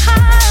burn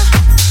high.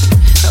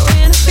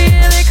 When I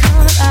feel it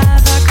come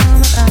alive, I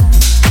come alive.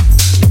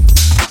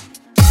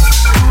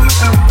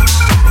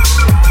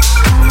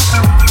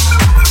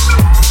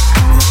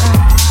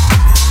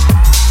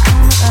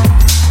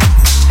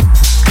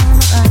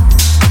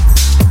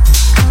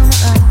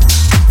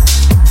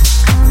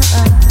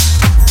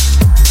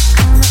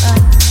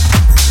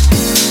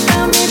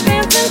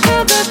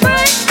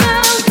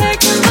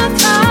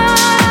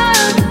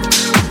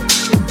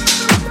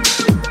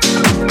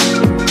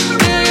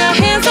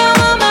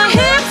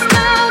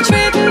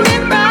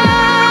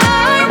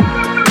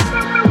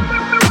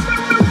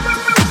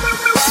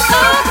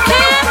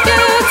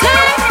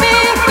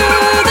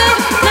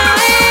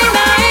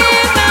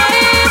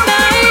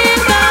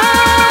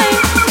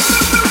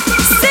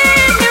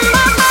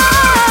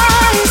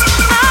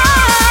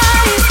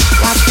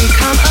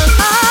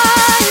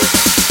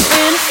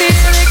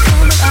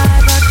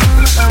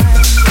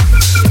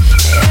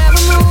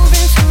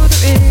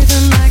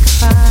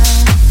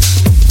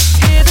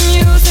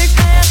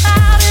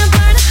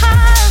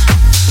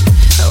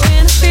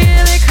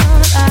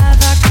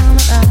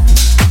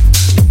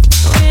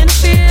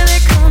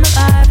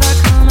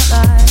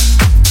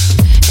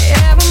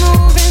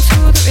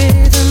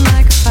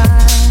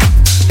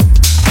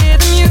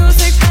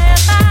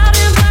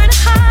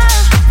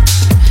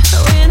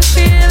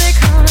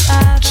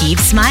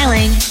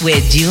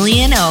 With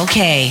Julian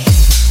OK.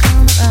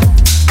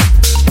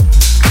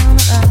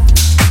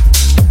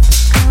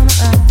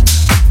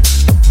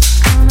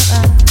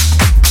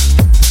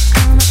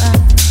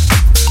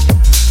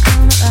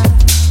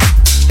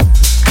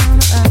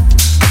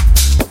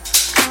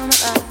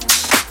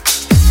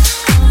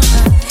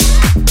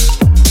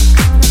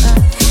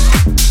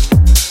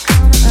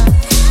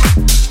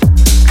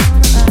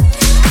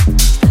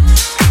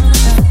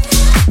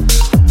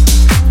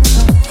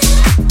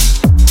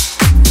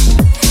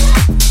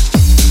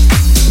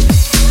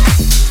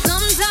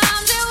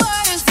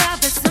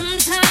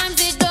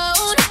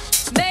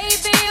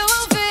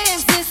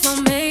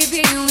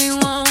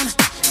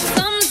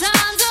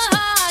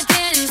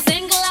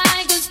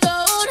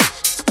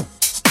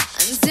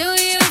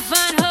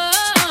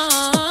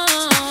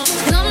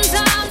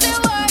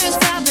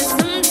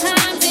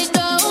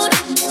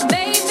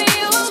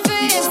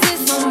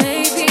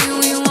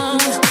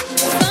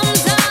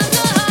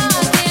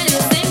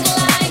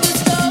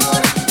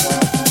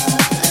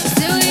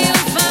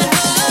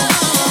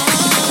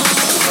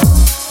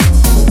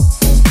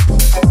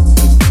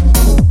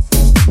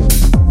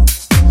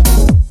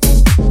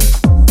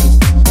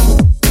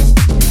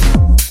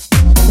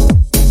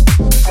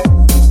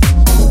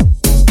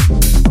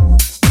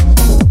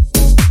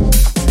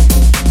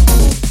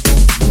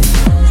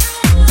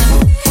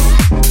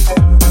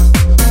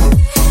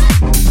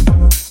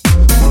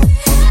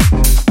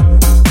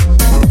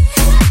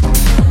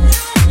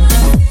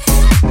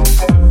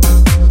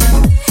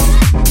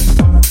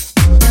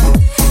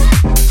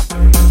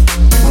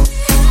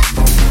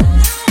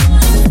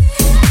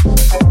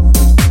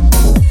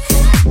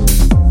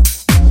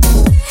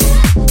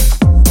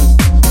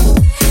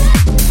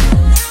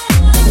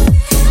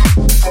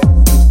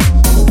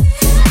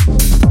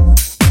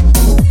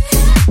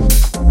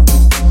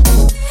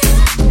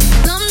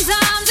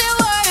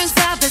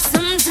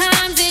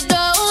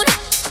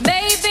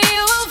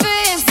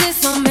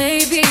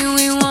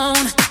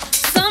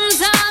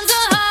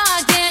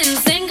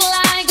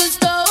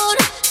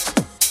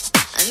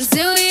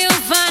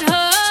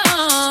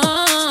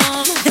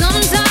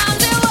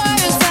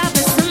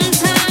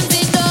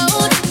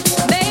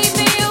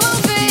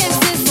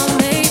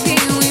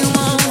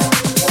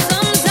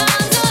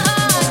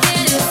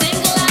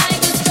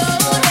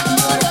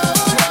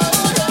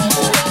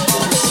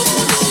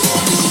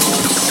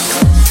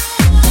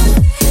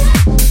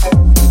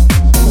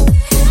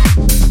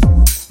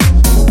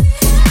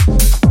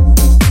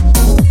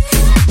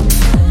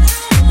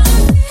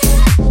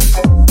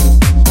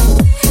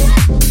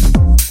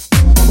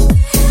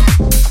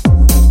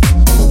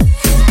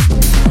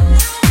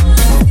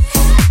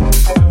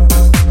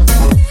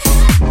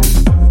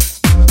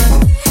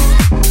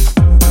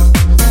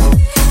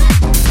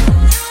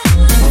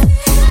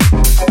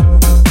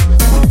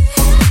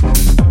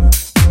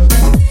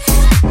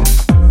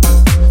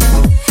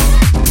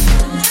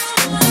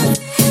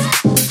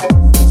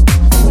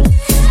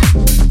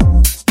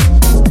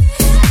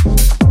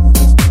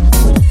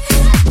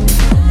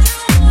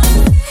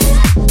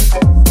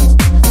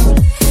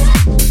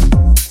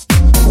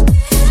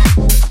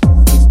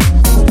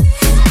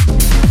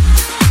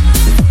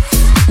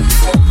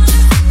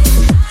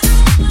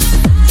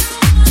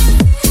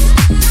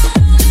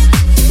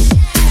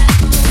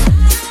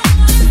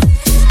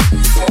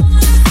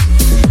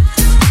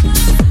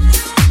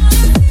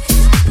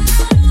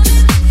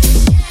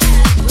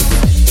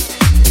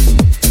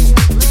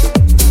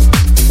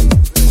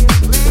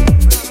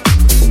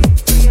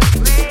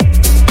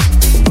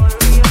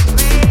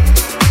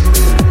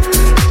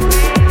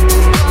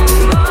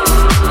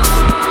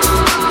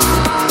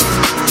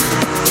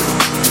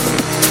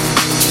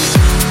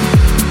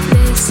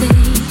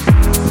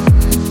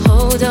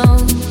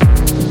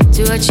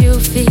 what you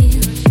feel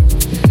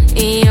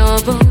in your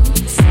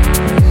bones.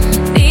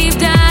 Deep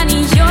down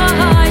in your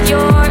heart,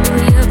 you're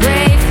real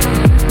brave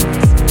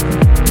ones.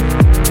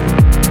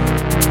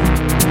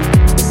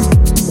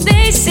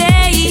 They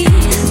say,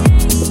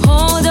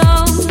 hold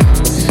on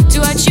to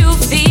what you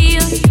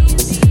feel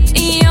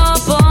in your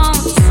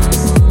bones.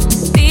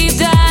 Deep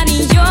down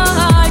in your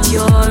heart,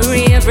 you're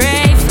real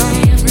brave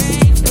ones.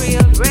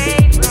 Real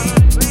brave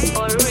ones.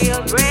 Or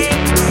real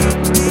brave.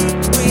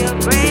 Real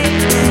brave.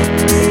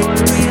 Or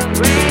real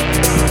brave.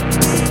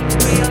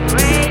 Real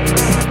brave.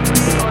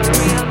 Or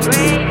real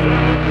brave.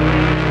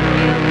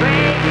 Real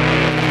brave.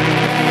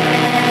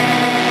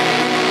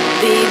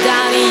 Deep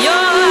down in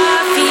your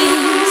heart,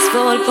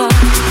 peaceful part.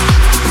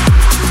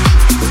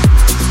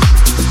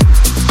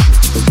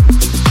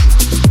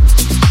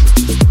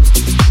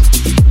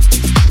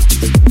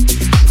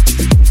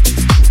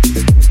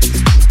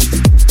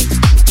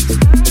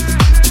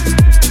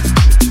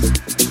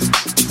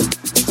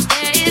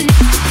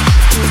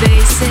 They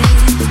say,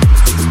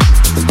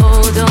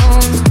 hold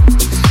on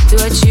to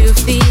what you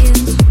feel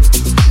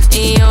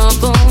in your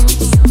bones.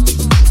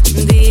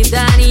 Deep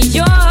down in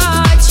your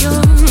heart,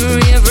 you're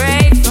real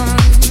brave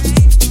ones.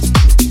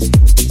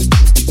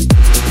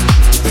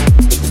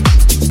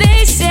 They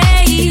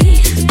say,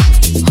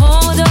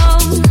 hold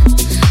on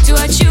to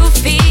what you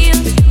feel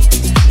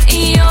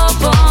in your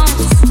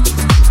bones.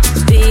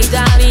 Deep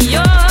down in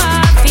your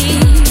heart,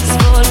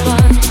 peaceful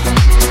one.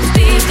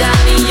 Deep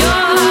down in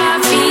your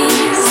heart,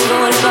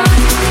 peaceful one.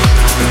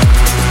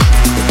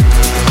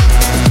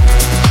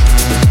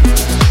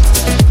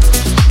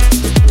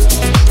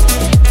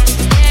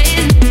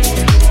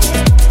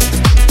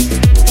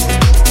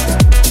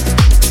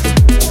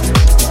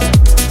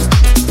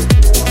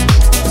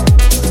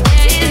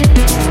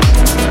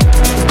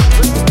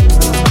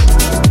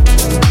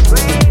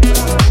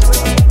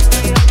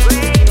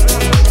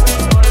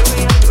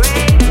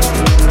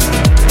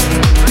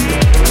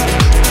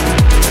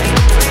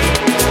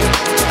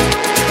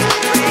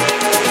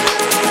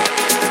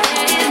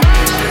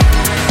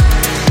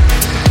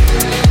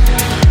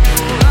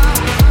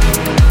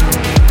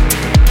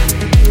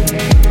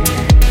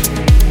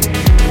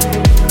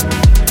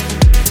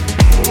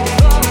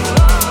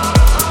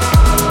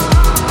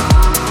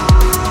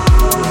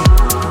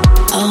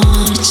 I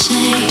wanna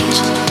change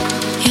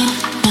your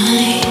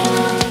mind,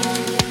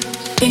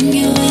 bring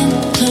you in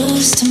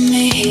close to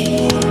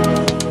me.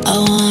 I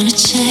wanna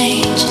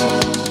change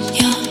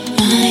your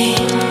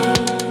mind,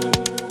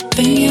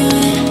 bring you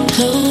in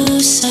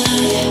closer.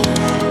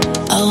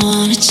 I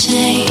wanna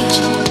change